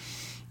buy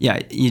yeah,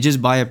 you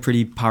just buy a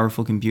pretty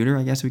powerful computer,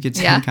 I guess we could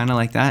say, kind of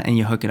like that, and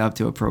you hook it up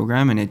to a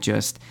program, and it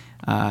just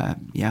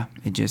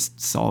it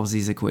just solves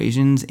these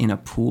equations in a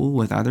pool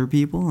with other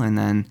people, and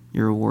then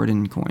you're rewarded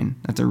in coin.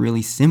 That's a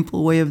really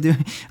simple way of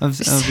doing of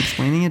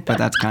explaining it, but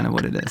that's kind of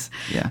what it is.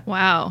 Yeah.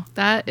 Wow,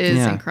 that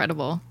is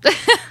incredible.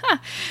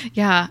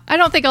 Yeah, I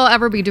don't think I'll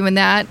ever be doing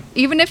that,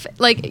 even if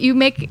like you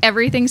make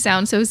everything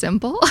sound so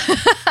simple,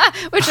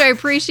 which I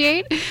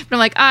appreciate. But I'm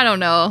like, I don't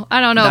know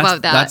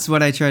about that. That's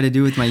what I try to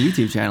do with my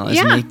YouTube channel,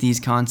 is make these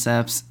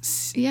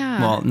concepts,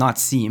 well, not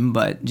seem,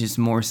 but just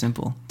more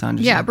simple to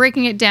understand. Yeah,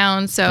 breaking it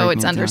down so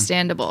it's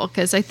understandable.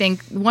 Because I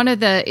think one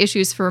of the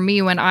issues for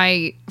me when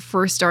I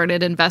first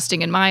started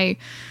investing in my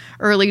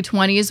early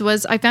 20s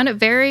was I found it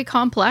very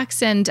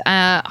complex and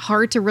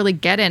hard to really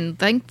get in.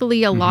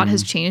 Thankfully, a lot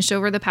has changed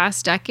over the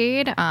past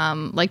decade.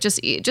 Like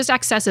just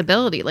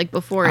accessibility. Like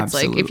before, it's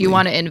like if you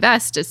want to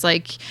invest, it's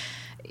like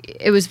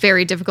it was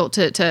very difficult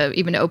to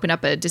even open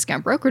up a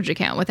discount brokerage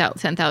account without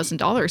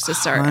 $10,000 to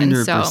start.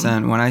 100%.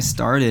 And when I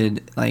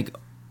started, like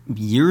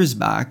years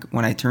back,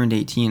 when I turned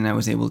 18, I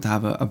was able to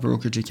have a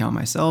brokerage account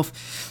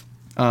myself.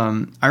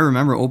 I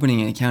remember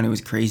opening an account. It was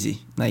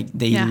crazy. Like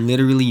they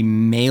literally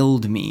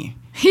mailed me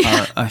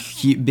a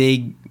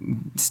big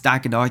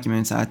stack of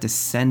documents. I had to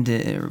send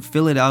it or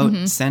fill it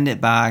out, send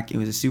it back. It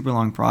was a super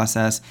long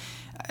process.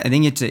 I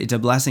think it's a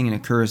blessing and a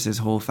curse, this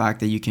whole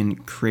fact that you can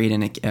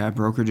create a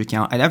brokerage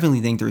account. I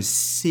definitely think there's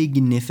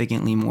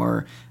significantly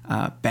more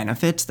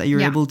benefits that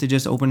you're able to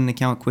just open an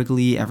account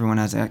quickly. Everyone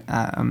has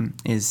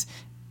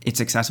it's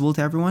accessible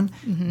to everyone.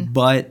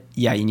 But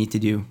yeah, you need to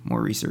do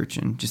more research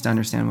and just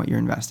understand what you're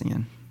investing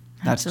in.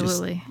 That's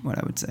just what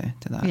I would say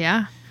to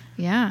that.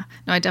 Yeah.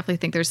 No, I definitely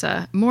think there's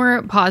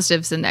more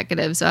positives than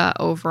negatives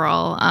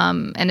overall.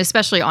 And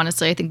especially,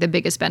 honestly, I think the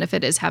biggest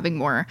benefit is having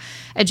more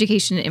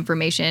education and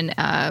information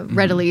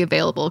readily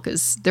available,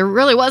 because there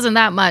really wasn't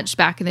that much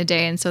back in the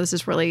day. And so this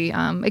is really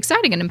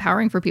exciting and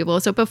empowering for people.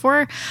 So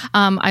before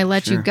I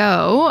let you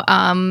go,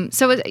 I'm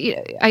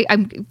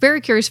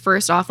very curious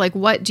first off, like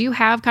what do you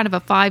have kind of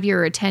a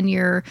 5-year or a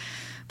 10-year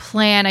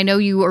plan? I know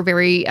you are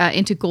very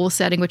into goal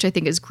setting, which I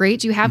think is great.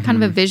 Do you have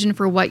kind of a vision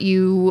for what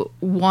you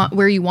want,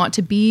 where you want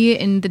to be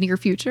in the near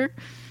future?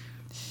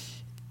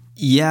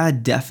 Yeah,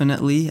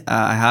 definitely.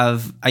 I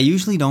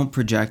usually don't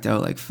project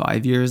out like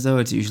 5 years though.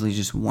 It's usually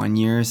just 1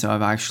 year. So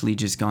I've actually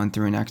just gone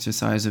through an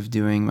exercise of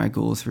doing my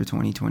goals for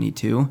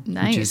 2022.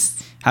 Nice. Which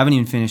is, haven't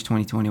even finished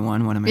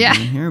 2021. What am I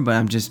doing here? But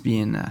I'm just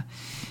being,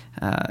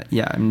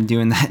 I'm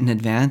doing that in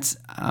advance.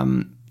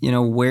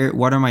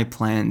 What are my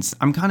plans?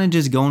 I'm kind of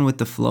just going with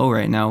the flow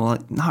right now.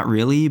 Well, not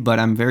really, but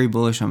I'm very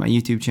bullish on my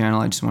YouTube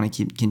channel. I just want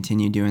to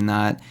continue doing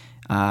that,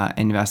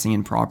 investing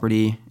in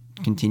property,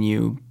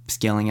 continue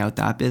scaling out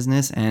that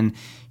business and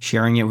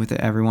sharing it with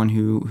everyone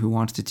who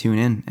wants to tune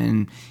in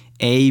and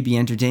be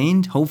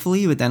entertained,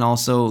 hopefully, but then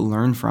also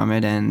learn from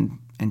it and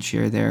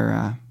share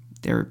their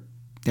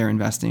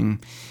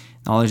investing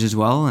knowledge as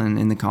well. And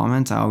in the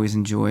comments, I always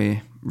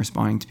enjoy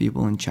responding to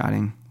people and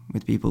chatting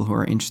with people who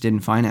are interested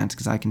in finance,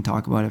 because I can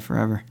talk about it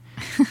forever.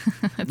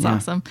 That's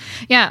awesome.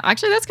 Yeah,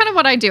 actually, that's kind of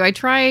what I do. I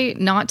try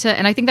not to,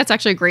 and I think that's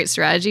actually a great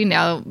strategy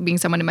now, being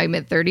someone in my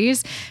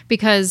mid-30s,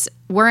 because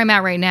where I'm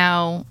at right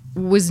now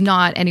was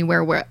not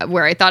anywhere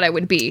where I thought I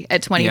would be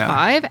at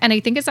 25. And I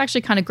think it's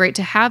actually kind of great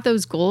to have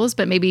those goals,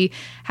 but maybe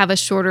have a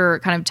shorter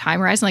kind of time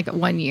horizon, like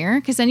 1 year,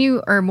 because then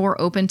you are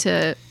more open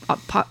to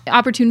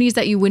opportunities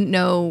that you wouldn't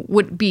know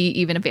would be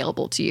even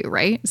available to you,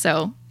 right?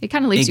 So it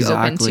kind of leaves you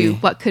open to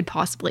what could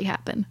possibly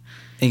happen.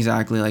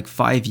 Exactly. Like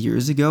 5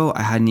 years ago,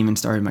 I hadn't even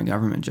started my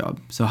government job.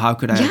 So how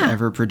could I have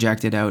ever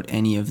projected out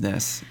any of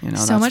this?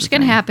 So much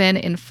can happen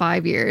in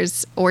 5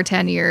 years or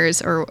 10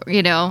 years or,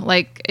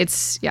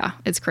 it's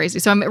crazy.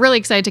 So I'm really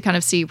excited to kind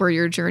of see where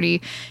your journey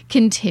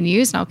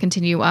continues, and I'll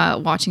continue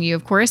watching you,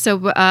 of course.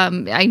 So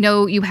I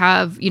know you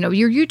have,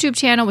 your YouTube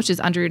channel, which is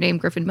under your name,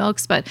 Griffin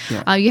Milks, but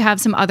you have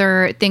some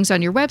other things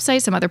on your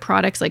website, some other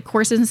products like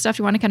courses and stuff.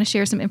 You want to kind of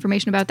share some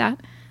information about that?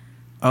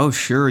 Oh,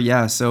 sure.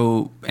 Yeah.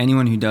 So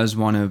anyone who does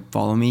want to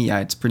follow me,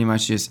 it's pretty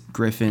much just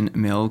Griffin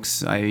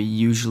Milks. I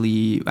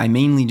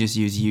mainly just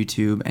use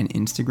YouTube and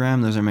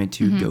Instagram. Those are my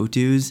two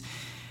go-tos.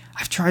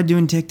 I've tried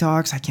doing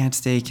TikToks. I can't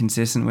stay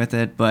consistent with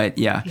it, but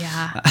I've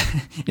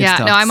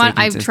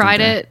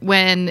tried it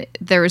when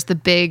there was the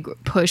big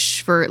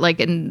push for like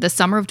in the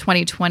summer of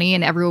 2020,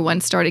 and everyone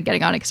started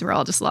getting on it because we're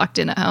all just locked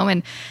in at home,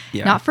 and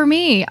not for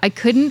me. I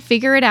couldn't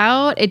figure it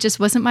out. It just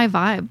wasn't my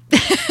vibe.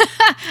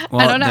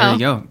 Well, I don't know. There you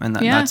go. And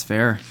that's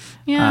fair.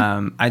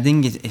 Yeah. I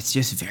think it's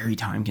just very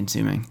time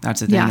consuming.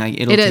 That's the thing. Like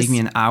it'll take me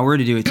an hour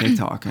to do a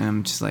TikTok, and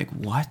I'm just like,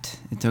 what?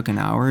 It took an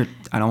hour?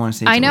 I don't want to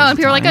say I know. And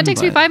people are like, that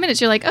takes me 5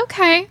 minutes. You're like,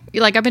 okay.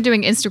 Like I've been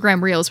doing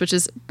Instagram Reels, which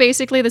is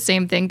basically the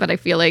same thing, but I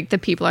feel like the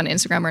people on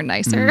Instagram are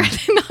nicer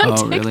than on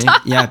TikTok. Really?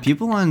 Yeah.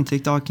 People on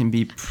TikTok can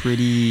be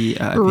pretty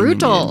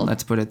brutal.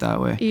 Let's put it that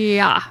way.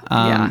 Yeah.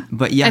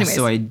 But anyways.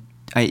 So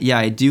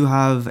I do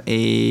have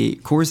a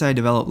course I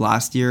developed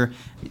last year.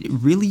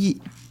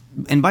 Really,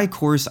 and by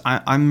course,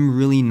 I'm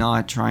really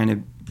not trying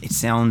to. It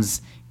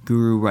sounds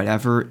guru,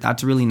 whatever.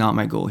 That's really not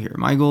my goal here.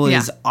 My goal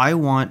is I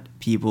want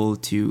people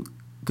to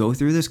go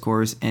through this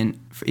course, and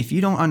if you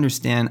don't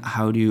understand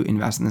how to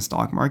invest in the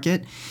stock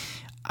market,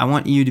 I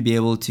want you to be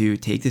able to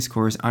take this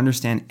course,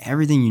 understand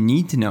everything you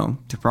need to know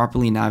to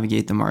properly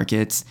navigate the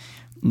markets,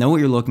 know what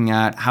you're looking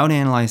at, how to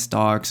analyze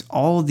stocks,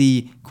 all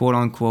the quote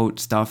unquote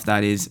stuff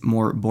that is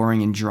more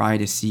boring and dry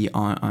to see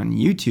on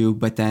YouTube,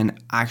 but then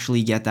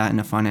actually get that in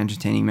a fun,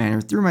 entertaining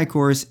manner through my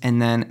course,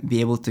 and then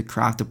be able to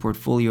craft a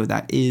portfolio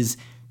that is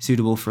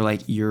suitable for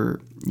like your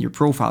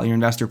profile, your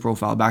investor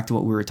profile, back to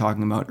what we were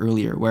talking about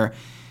earlier, where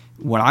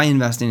what I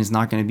invest in is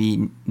not going to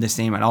be the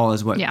same at all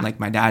as what like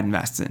my dad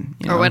invests in.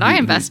 Or what I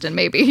invest in,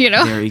 maybe,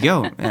 There you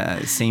go.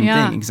 Same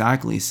thing,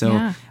 exactly.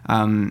 So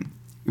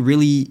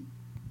really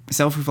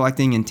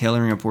self-reflecting and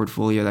tailoring a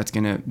portfolio that's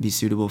going to be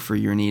suitable for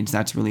your needs.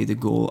 That's really the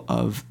goal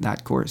of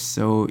that course.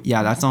 So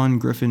that's on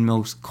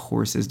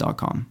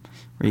griffinmilkscourses.com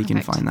where you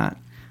can find that.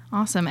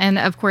 Awesome. And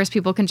of course,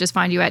 people can just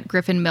find you at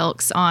Griffin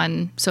Milks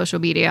on social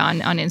media, on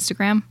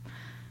Instagram.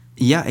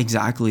 Yeah,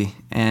 exactly.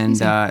 And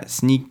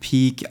sneak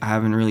peek, I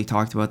haven't really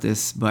talked about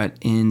this, but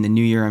in the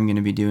new year, I'm going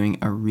to be doing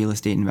a real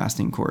estate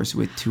investing course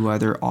with 2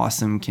 other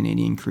awesome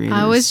Canadian creators.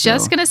 I was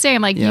just going to say,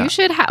 I'm like, you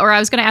should, or I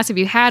was going to ask if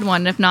you had one.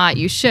 And if not,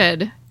 you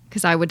should,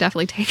 because I would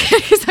definitely take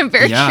it because I'm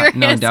very curious.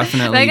 No,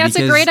 definitely. I think that's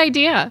a great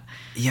idea.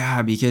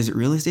 Yeah, because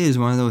real estate is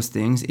one of those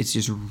things, it's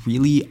just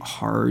really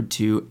hard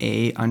to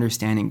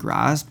understand and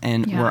grasp.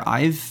 And where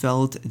I've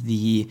felt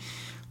the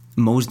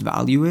most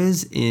value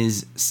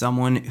is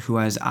someone who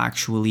has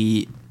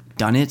actually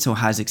done it, so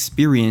has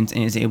experience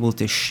and is able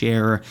to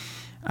share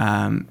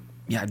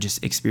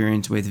just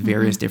experience with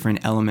various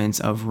different elements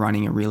of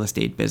running a real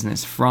estate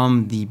business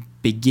from the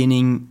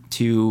beginning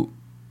to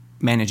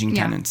managing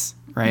tenants,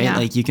 right?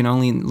 Like you can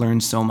only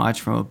learn so much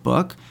from a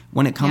book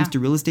when it comes to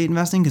real estate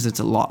investing, because it's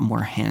a lot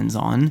more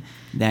hands-on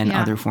than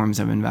other forms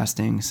of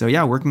investing. So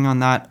working on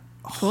that.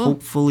 Cool.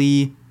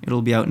 Hopefully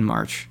it'll be out in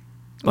March.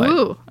 But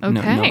ooh,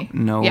 okay.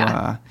 No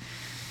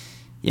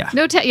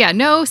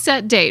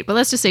set date, but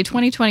let's just say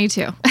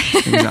 2022.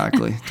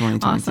 Exactly,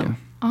 2022.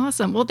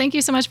 Awesome. Well, thank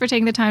you so much for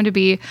taking the time to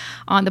be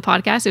on the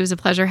podcast. It was a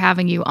pleasure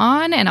having you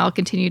on, and I'll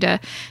continue to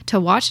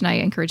watch, and I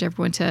encourage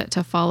everyone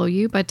to follow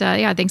you. But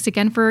thanks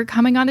again for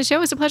coming on the show.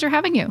 It was a pleasure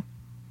having you.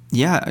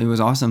 Yeah, it was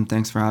awesome.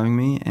 Thanks for having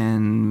me,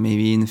 and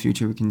maybe in the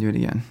future we can do it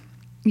again.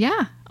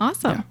 Yeah,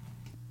 awesome. Yeah.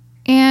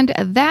 And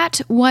that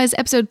was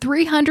episode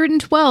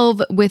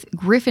 312 with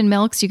Griffin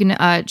Milks. You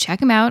can check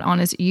him out on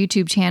his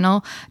YouTube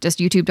channel, just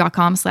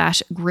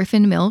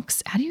youtube.com/Griffin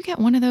Milks. How do you get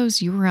one of those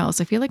URLs?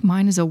 I feel like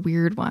mine is a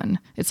weird one.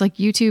 It's like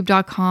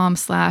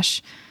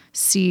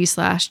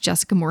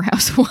youtube.com/C/Jessica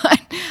Morehouse 1.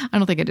 I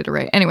don't think I did it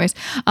right. Anyways,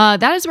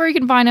 that is where you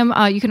can find him.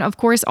 You can, of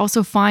course,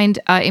 also find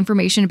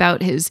information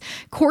about his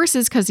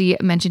courses, because he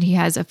mentioned he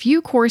has a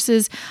few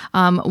courses.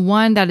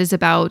 One that is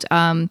about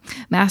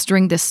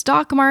mastering the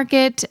stock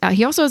market.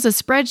 He also has a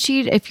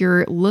spreadsheet if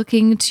you're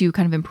looking to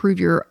kind of improve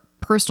your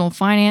personal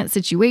finance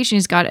situation.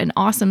 He's got an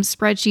awesome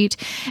spreadsheet.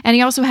 And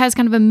he also has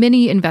kind of a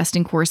mini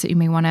investing course that you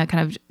may want to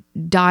kind of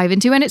dive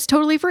into, and it's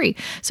totally free.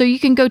 So you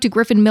can go to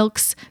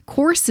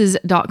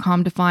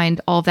griffinmilkscourses.com to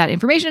find all of that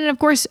information. And of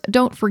course,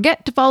 don't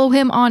forget to follow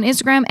him on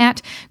Instagram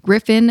at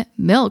Griffin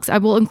Milks. I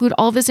will include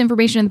all this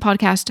information in the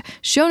podcast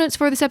show notes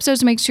for this episode,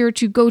 so make sure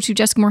to go to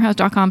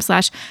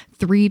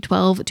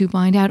jessicamorehouse.com/312 to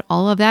find out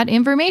all of that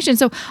information.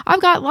 So I've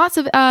got lots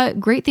of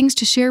great things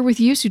to share with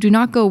you, so do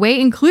not go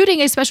away, including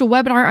a special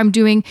webinar I'm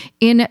doing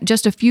in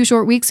just a few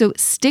short weeks. So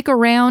stick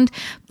around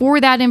for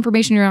that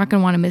information. You're not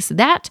going to want to miss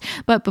that.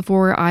 But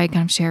before I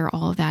kind of share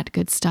all of that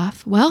good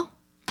stuff, well,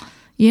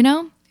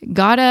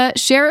 gotta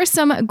share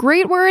some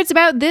great words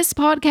about this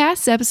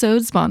podcast's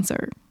episode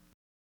sponsor.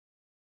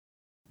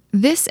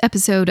 This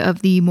episode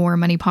of the More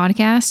Money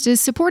Podcast is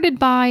supported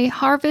by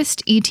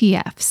Harvest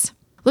ETFs.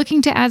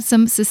 Looking to add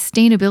some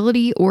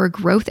sustainability or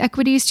growth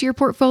equities to your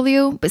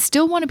portfolio, but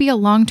still want to be a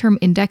long-term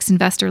index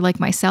investor like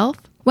myself?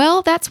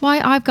 Well, that's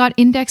why I've got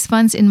index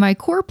funds in my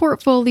core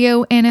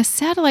portfolio and a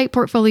satellite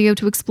portfolio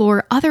to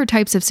explore other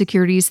types of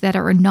securities that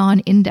are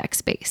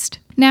non-index based.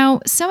 Now,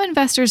 some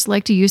investors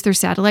like to use their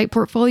satellite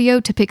portfolio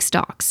to pick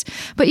stocks,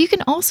 but you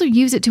can also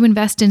use it to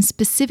invest in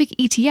specific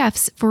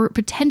ETFs for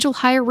potential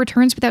higher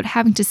returns without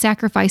having to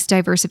sacrifice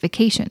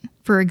diversification.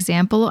 For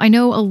example, I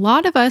know a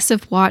lot of us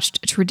have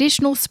watched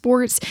traditional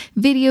sports,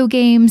 video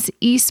games,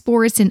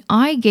 esports, and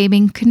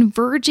iGaming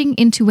converging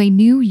into a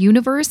new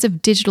universe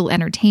of digital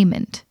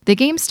entertainment. The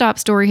GameStop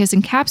story has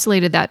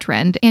encapsulated that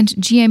trend, and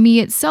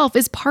GME itself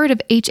is part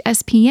of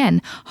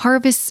HSPN,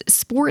 Harvest's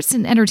sports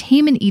and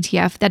entertainment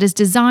ETF that is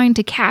designed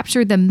to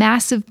capture the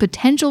massive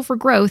potential for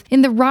growth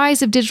in the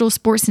rise of digital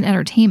sports and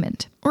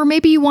entertainment. Or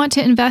maybe you want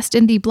to invest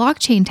in the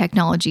blockchain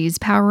technologies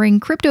powering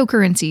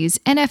cryptocurrencies,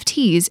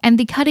 NFTs, and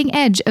the cutting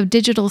edge of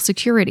digital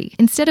security.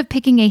 Instead of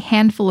picking a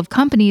handful of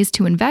companies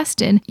to invest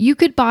in, you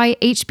could buy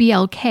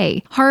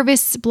HBLK,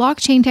 Harvest's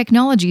blockchain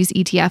technologies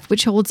ETF,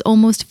 which holds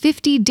almost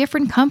 50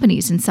 different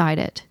companies inside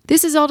it.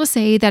 This is all to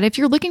say that if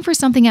you're looking for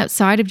something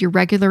outside of your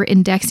regular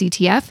index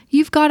ETF,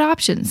 you've got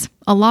options.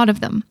 A lot of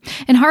them.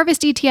 And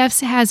Harvest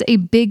ETFs has a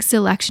big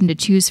selection to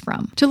choose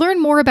from. To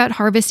learn more about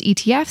Harvest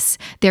ETFs,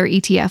 their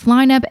ETF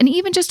lineup, and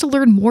even just to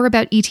learn more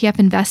about ETF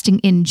investing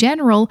in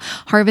general,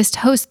 Harvest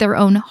hosts their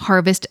own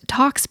Harvest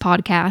Talks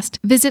podcast.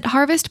 Visit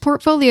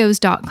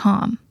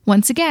harvestportfolios.com.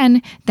 Once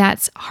again,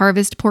 that's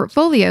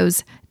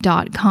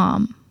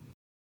harvestportfolios.com.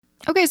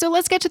 Okay, so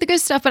let's get to the good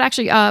stuff. But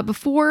actually,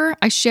 before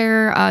I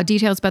share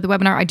details about the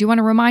webinar, I do want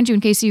to remind you,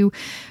 in case you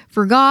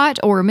forgot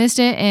or missed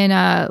it in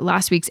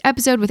last week's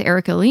episode with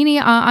Erica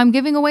Alini, I'm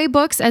giving away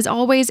books. As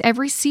always,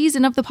 every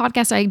season of the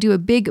podcast, I do a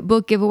big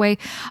book giveaway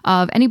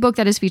of any book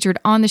that is featured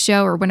on the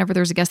show, or whenever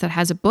there's a guest that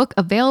has a book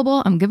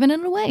available, I'm giving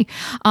it away.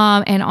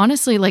 And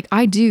honestly,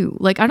 I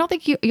don't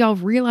think y'all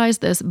realize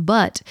this,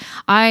 but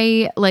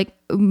I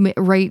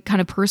write kind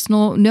of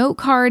personal note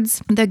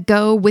cards that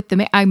go with them.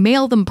 I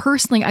mail them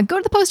personally. I go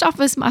to the post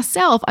office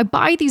myself. I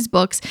buy these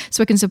books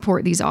so I can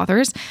support these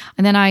authors.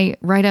 And then I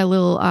write a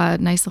little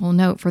nice little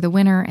note for the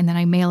winner, and then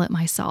I mail it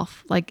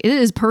myself. It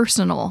is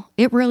personal.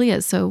 It really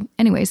is. So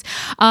anyways,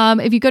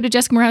 if you go to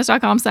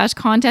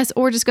jessicamorehouse.com/contest,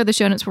 or just go to the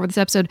show notes for this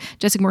episode,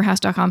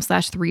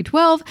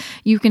 jessicamorehouse.com/312,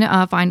 you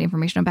can find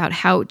information about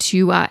how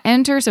to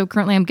enter. So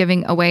currently I'm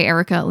giving away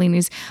Erica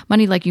Alini's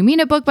Money Like You Mean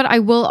It book, but I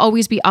will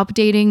always be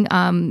updating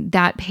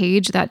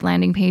that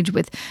landing page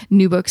with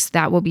new books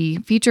that will be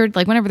featured.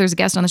 Whenever there's a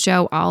guest on the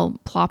show, I'll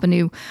plop a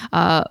new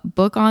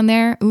book on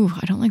there. Ooh,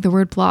 I don't like the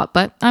word plop,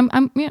 but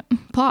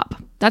plop.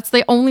 That's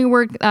the only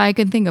word I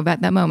can think of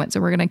at that moment.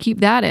 So we're going to keep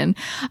that in.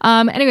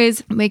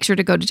 Anyways, make sure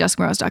to go to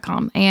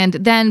jessicamorehouse.com. And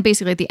then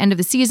basically at the end of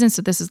the season,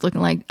 so this is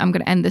looking like I'm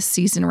going to end this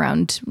season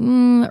around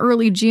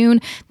early June.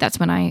 That's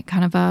when I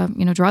kind of,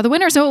 draw the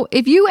winner. So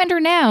if you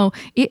enter now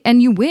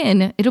and you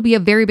win, it'll be a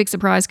very big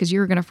surprise, because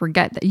you're going to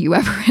forget that you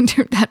ever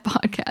entered that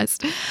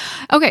podcast.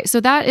 Okay,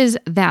 so that is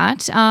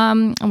that.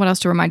 What else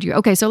to remind you?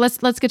 Okay, so let's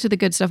get to the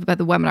good stuff about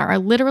the webinar. I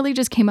literally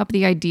just came up with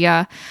the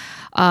idea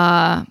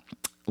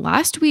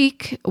last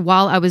week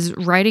while I was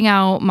writing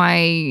out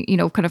my,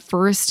 kind of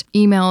first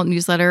email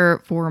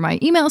newsletter for my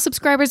email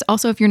subscribers.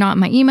 Also, if you're not on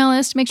my email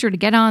list, make sure to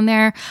get on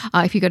there.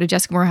 If you go to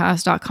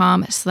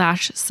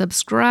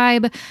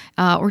jessicamorehouse.com/subscribe,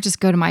 or just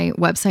go to my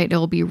website,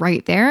 it'll be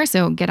right there.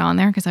 So get on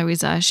there, because I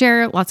always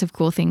share lots of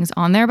cool things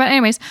on there. But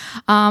anyways,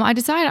 I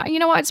decided,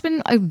 it's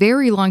been a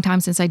very long time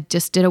since I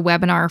just did a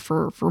webinar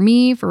for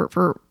me,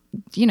 for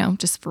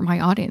just for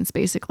my audience,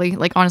 basically.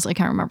 Honestly, I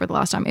can't remember the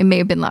last time. It may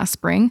have been last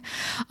spring.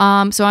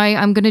 So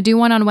I'm going to do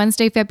one on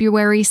Wednesday,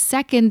 February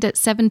 2nd at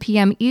 7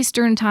 p.m.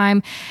 Eastern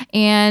time.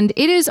 And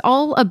it is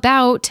all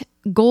about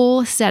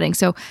goal setting.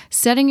 So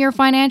setting your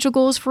financial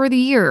goals for the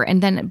year,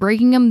 and then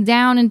breaking them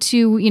down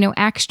into,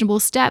 actionable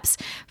steps,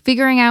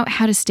 figuring out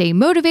how to stay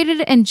motivated,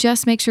 and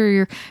just make sure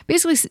you're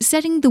basically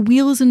setting the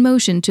wheels in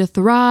motion to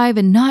thrive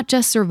and not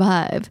just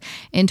survive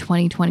in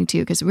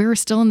 2022, because we're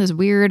still in this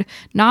weird,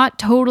 not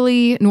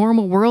totally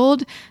normal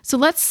world. So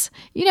let's,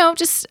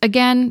 just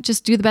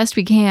do the best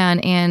we can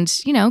and,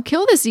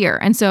 kill this year.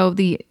 And so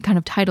the kind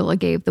of title I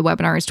gave the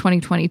webinar is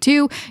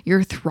 2022,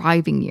 Your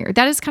Thriving Year.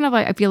 That is kind of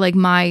I feel like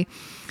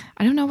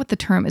I don't know what the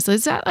term is.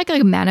 Is that like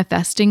a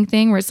manifesting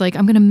thing where it's I'm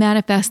going to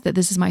manifest that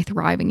this is my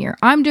thriving year?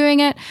 I'm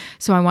doing it.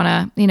 So I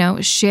want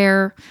to,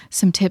 share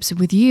some tips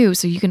with you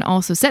so you can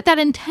also set that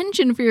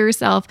intention for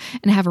yourself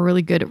and have a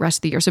really good rest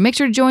of the year. So make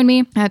sure to join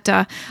me at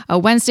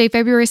Wednesday,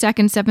 February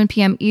 2nd, 7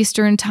 p.m.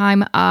 Eastern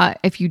time.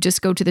 If you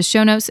just go to the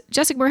show notes,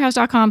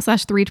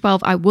 jessicamorehouse.com/312,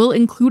 I will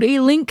include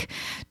a link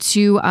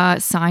to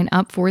sign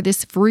up for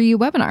this free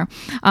webinar.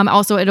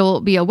 Also,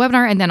 it'll be a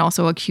webinar and then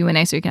also a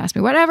Q&A, so you can ask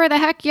me whatever the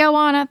heck you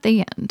want at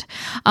the end.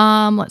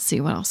 Let's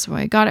see, what else do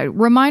I got? A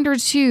reminder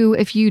too,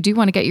 if you do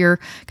want to get your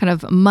kind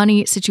of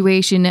money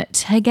situation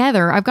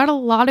together, I've got a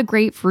lot of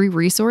great free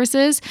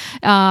resources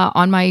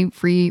on my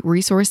free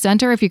resource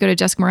center. If you go to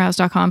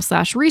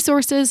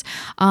jessicamorehouse.com/resources,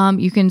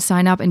 you can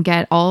sign up and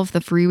get all of the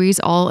freebies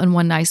all in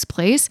one nice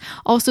place.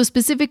 Also,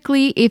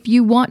 specifically, if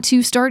you want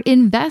to start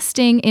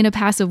investing in a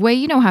passive way,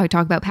 you know how I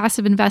talk about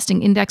passive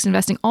investing, index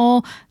investing,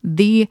 all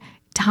the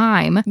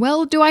time.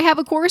 Well, do I have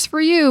a course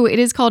for you? It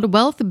is called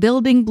Wealth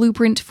Building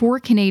Blueprint for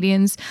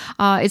Canadians.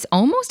 It's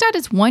almost at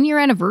its 1-year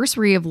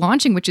anniversary of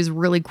launching, which is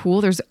really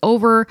cool.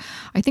 I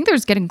think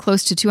there's getting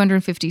close to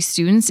 250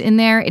 students in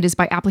there. It is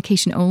by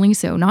application only,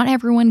 so not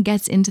everyone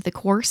gets into the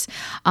course.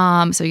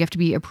 So you have to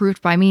be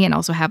approved by me and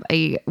also have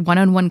a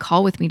one-on-one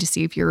call with me to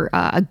see if you're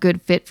a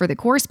good fit for the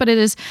course. But it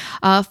is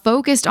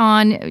focused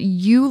on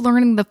you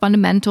learning the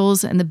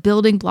fundamentals and the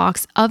building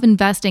blocks of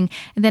investing,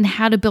 and then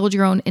how to build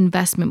your own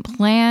investment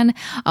plan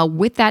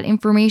with that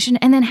information,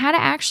 and then how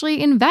to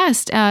actually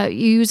invest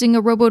using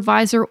a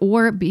robo-advisor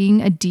or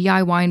being a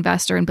DIY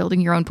investor and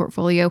building your own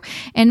portfolio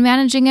and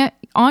managing it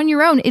on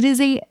your own. It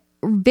is a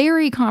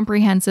very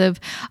comprehensive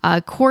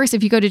course.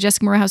 If you go to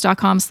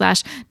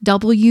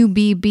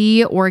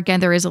jessicamorehouse.com/WBB, or again,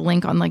 there is a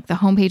link on like the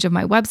homepage of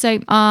my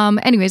website.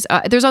 Anyways,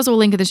 there's also a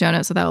link in the show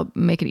notes, so that'll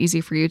make it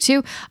easy for you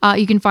too.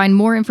 You can find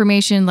more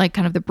information, like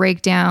kind of the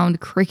breakdown,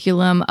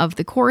 curriculum of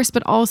the course,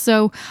 but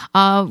also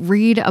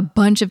read a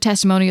bunch of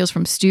testimonials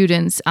from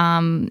students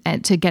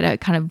and to get a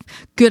kind of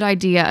good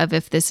idea of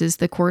if this is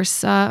the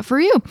course for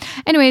you.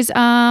 Anyways,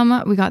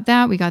 we got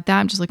that.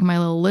 I'm just looking at my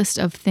little list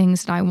of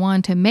things that I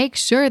want to make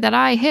sure that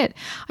I hit.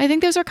 I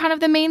think those are kind of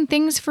the main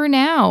things for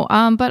now.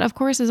 But of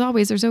course, as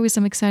always, there's always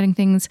some exciting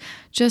things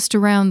just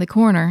around the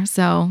corner.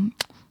 So,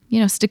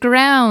 stick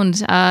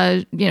around,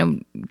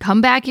 come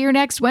back here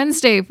next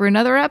Wednesday for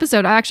another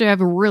episode. I actually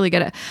have a really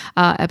good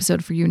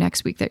episode for you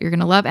next week that you're going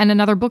to love, and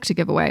another book to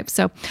give away.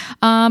 So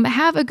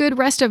have a good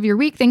rest of your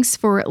week. Thanks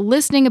for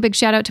listening. A big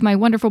shout out to my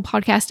wonderful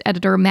podcast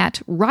editor,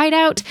 Matt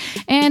Rideout,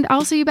 and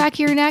I'll see you back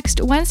here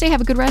next Wednesday.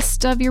 Have a good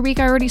rest of your week.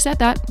 I already said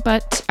that,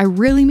 but I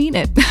really mean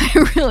it.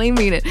 I really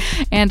mean it.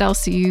 And I'll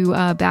see you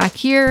back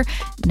here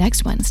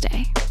next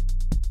Wednesday.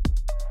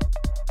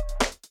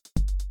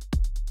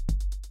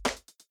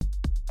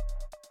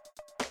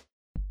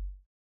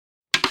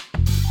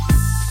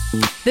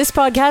 This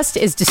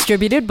podcast is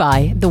distributed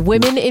by the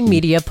Women in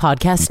Media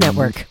Podcast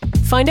Network.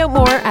 Find out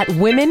more at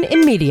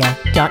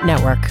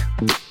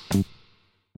womeninmedia.network.